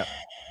 So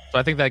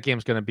I think that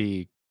game's going to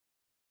be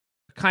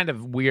kind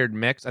of weird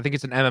mix. I think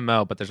it's an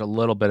MMO, but there's a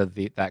little bit of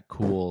that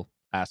cool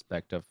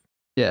aspect of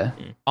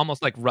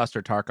almost like Rust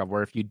or Tarkov,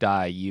 where if you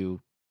die,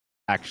 you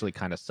actually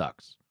kind of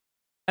sucks.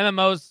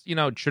 MMOs,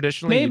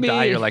 traditionally you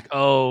die, you're like,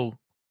 oh,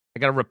 I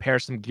gotta repair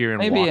some gear and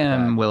maybe walk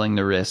I'm back. willing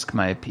to risk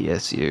my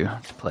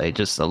PSU to play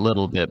just a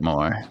little bit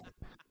more.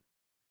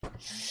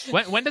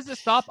 When does it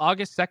stop?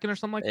 August 2nd or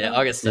something like that?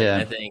 August 2nd,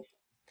 I think.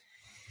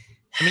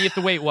 I mean, you have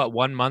to wait, what,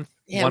 1 month?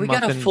 Yeah, we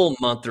got a full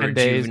month to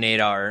rejuvenate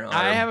our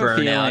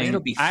burnout. It'll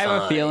be fine. I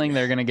have a feeling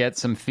they're going to get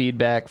some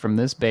feedback from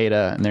this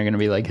beta, and they're going to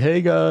be like, hey,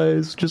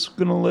 guys, just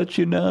going to let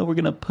you know, we're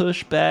going to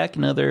push back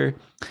another...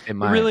 We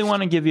really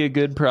want to give you a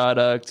good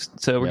product,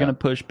 so we're going to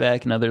push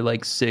back another,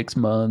 6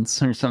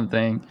 months or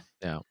something.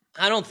 Yeah.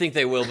 I don't think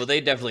they will, but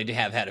they definitely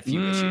have had a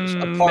few issues.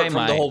 Apart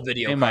from the whole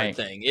video card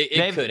thing.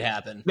 It could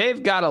happen.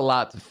 They've got a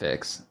lot to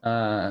fix.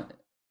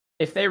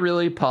 If they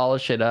really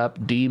polish it up,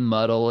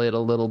 demuddle it a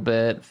little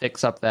bit,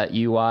 fix up that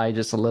UI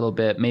just a little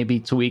bit, maybe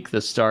tweak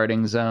the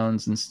starting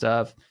zones and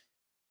stuff.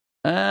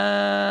 I'm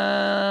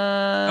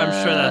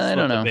sure that's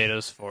what the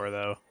beta's for,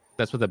 though.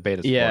 That's what the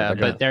beta's for. Yeah,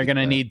 but they're going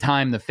to need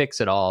time to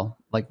fix it all.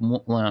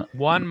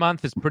 1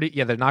 month is pretty...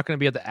 Yeah, they're not going to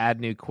be able to add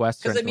new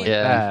quests or anything like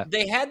that.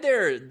 They had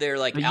their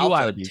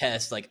alpha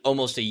test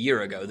almost a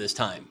year ago this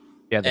time.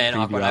 Yeah,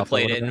 and when I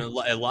played it, and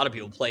a lot of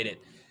people played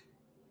it.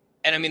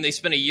 And I mean, they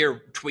spent a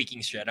year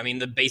tweaking shit. I mean,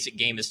 the basic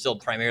game is still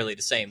primarily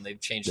the same.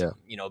 They've changed,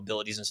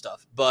 abilities and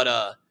stuff.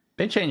 But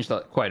they changed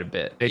quite a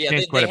bit. They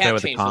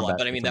have changed a lot.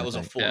 But I mean, that was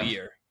a full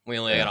year. We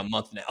only got a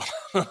month now.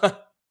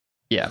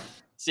 Yeah.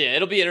 So yeah,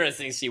 it'll be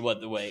interesting to see what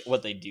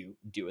they do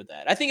with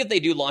that. I think if they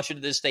do launch it to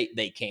this state,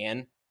 they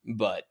can,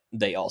 but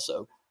they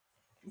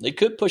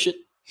could push it.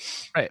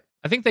 Right.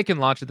 I think they can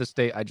launch it this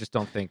state. I just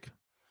don't think.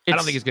 I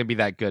don't think it's going to be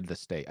that good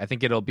this state. I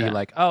think it'll be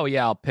like, oh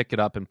yeah, I'll pick it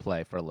up and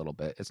play for a little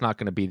bit. It's not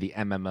going to be the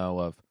MMO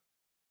of,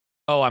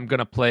 oh, I'm going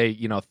to play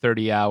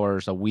 30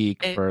 hours a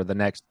week for the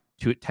next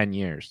 10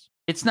 years.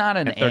 It's not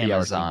an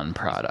Amazon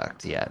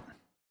product yet,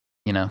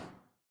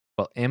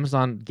 Well,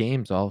 Amazon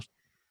games all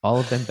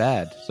have been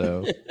bad.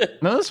 So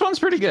no, this one's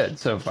pretty good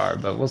so far,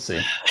 but we'll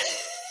see.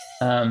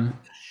 You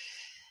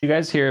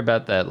guys hear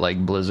about that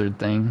Blizzard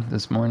thing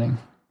this morning?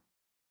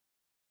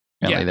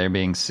 Apparently they're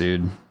being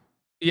sued.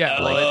 Yeah,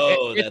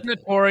 it's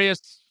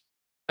notorious.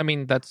 I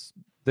mean, that's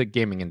the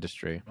gaming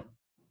industry.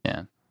 Yeah,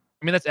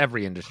 I mean that's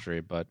every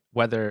industry, but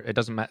whether it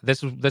doesn't matter.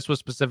 This was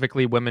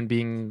specifically women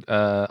being.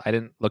 I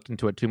didn't look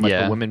into it too much,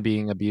 but women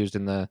being abused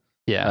in the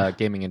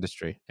gaming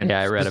industry. And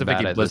I read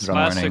about it this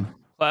morning.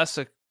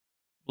 Classic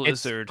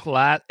Blizzard.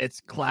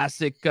 It's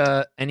classic.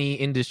 Any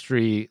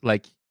industry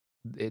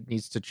it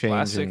needs to change.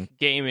 Classic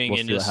gaming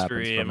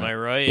industry. Am I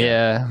right?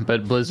 Yeah,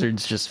 but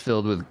Blizzard's just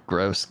filled with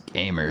gross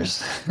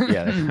gamers.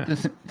 Yeah.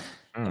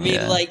 I mean,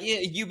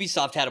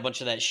 Ubisoft had a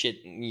bunch of that shit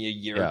a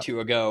year or two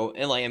ago,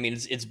 and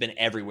it's been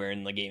everywhere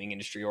in the gaming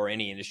industry or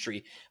any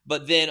industry.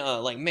 But then,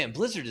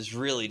 Blizzard is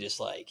really just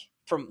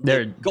from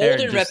the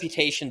golden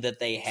reputation that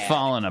they have,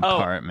 falling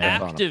apart,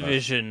 man.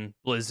 Activision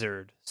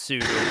Blizzard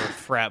sued over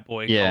frat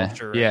boy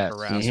culture and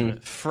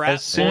harassment. Mm-hmm.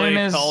 Frat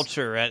boy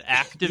culture at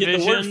Activision.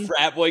 The word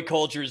frat boy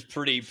culture is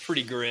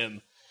pretty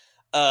grim.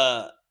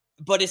 But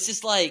it's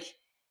just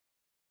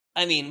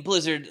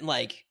Blizzard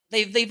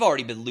They've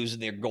already been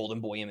losing their golden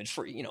boy image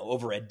for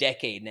over a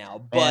decade now.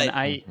 But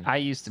I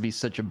used to be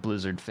such a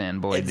Blizzard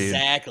fanboy, dude.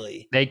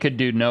 Exactly. They could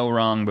do no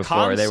wrong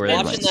before they were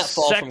watching that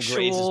fall from grace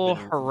sexual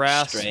has been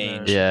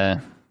harassment. Strange.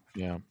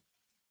 Yeah.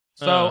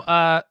 So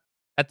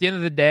at the end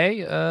of the day,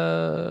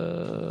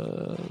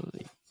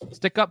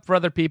 stick up for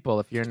other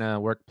people if you're in a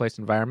workplace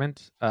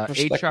environment.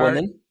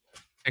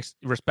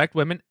 Respect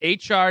women.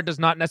 HR does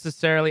not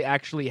necessarily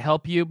actually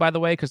help you, by the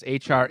way, because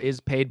HR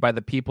is paid by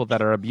the people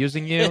that are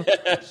abusing you.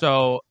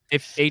 So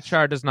if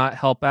HR does not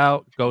help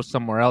out, go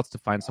somewhere else to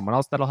find someone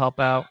else that'll help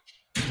out.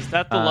 Is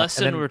that the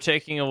lesson we're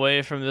taking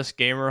away from this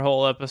Gamer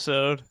Hole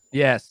episode?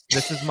 Yes,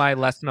 this is my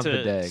lesson of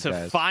the day, to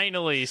guys.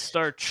 Finally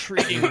start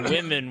treating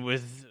women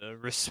with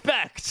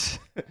respect.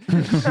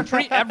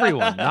 Treat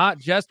everyone, not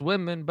just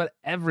women, but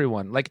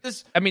everyone. Like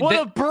This, I mean, what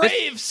a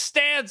brave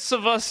stance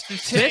of us to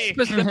take.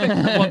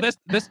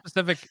 This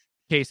specific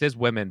case is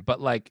women, but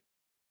like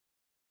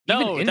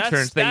No, even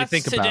interns that you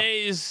think about,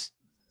 today's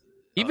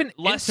even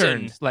lesson.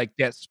 interns like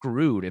get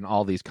screwed in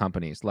all these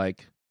companies.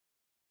 Like,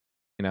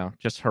 you know,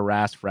 just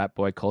harass frat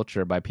boy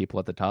culture by people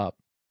at the top.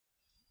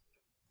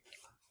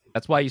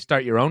 That's why you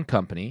start your own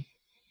company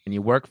and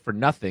you work for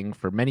nothing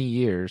for many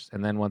years,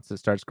 and then once it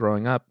starts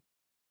growing up,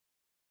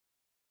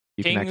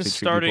 you can actually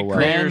treat people well.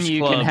 Then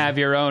you can have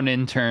your own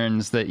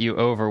interns that you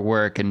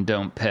overwork and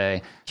don't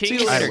pay. See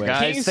you later,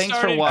 guys. King Thanks for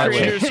started watching.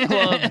 Creators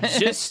Club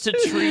just to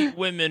treat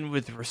women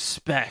with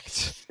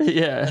respect.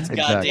 Yeah, That's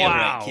goddamn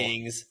right,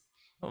 Kings.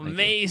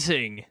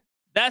 Amazing.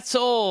 That's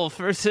all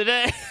for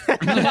today.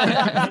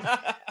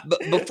 But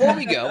before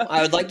we go,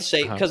 I would like to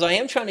say, because I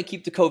am trying to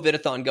keep the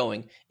COVID-a-thon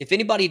going, if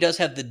anybody does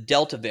have the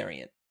Delta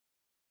variant,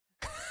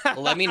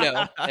 let me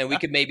know, and we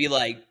could maybe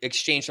like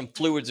exchange some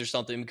fluids or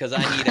something, because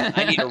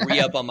I need a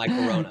re-up on my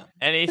Corona.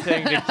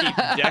 Anything to keep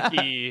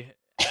Decky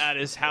at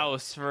his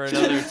house for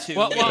another 2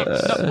 weeks.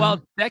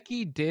 Well,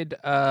 Decky did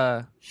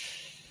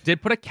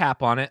put a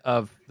cap on it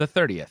of the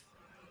 30th,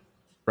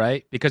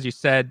 right? Because you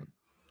said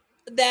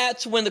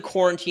that's when the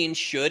quarantine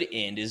should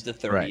end, is the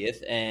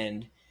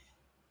 30th,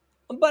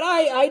 but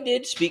I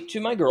did speak to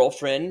my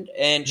girlfriend,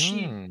 and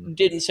she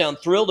didn't sound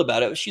thrilled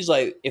about it. She's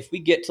like, if we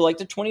get to like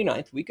the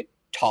 29th, we could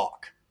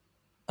talk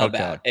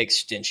about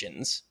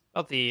extensions.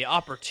 About the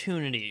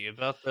opportunity,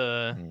 about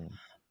the...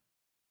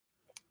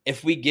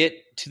 If we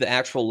get to the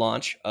actual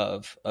launch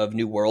of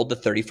New World, the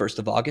 31st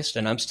of August,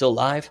 and I'm still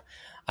live,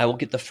 I will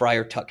get the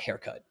Friar Tuck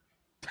haircut.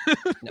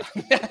 No.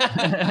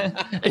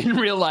 In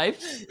real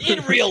life?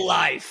 In real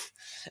life.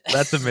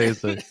 That's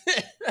amazing.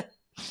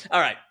 All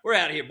right, we're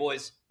out of here,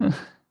 boys.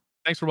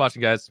 Thanks for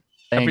watching, guys.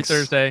 Thanks. Every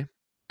Thursday.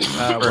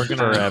 We're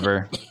gonna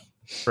forever.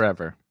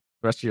 Forever.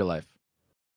 The rest of your life.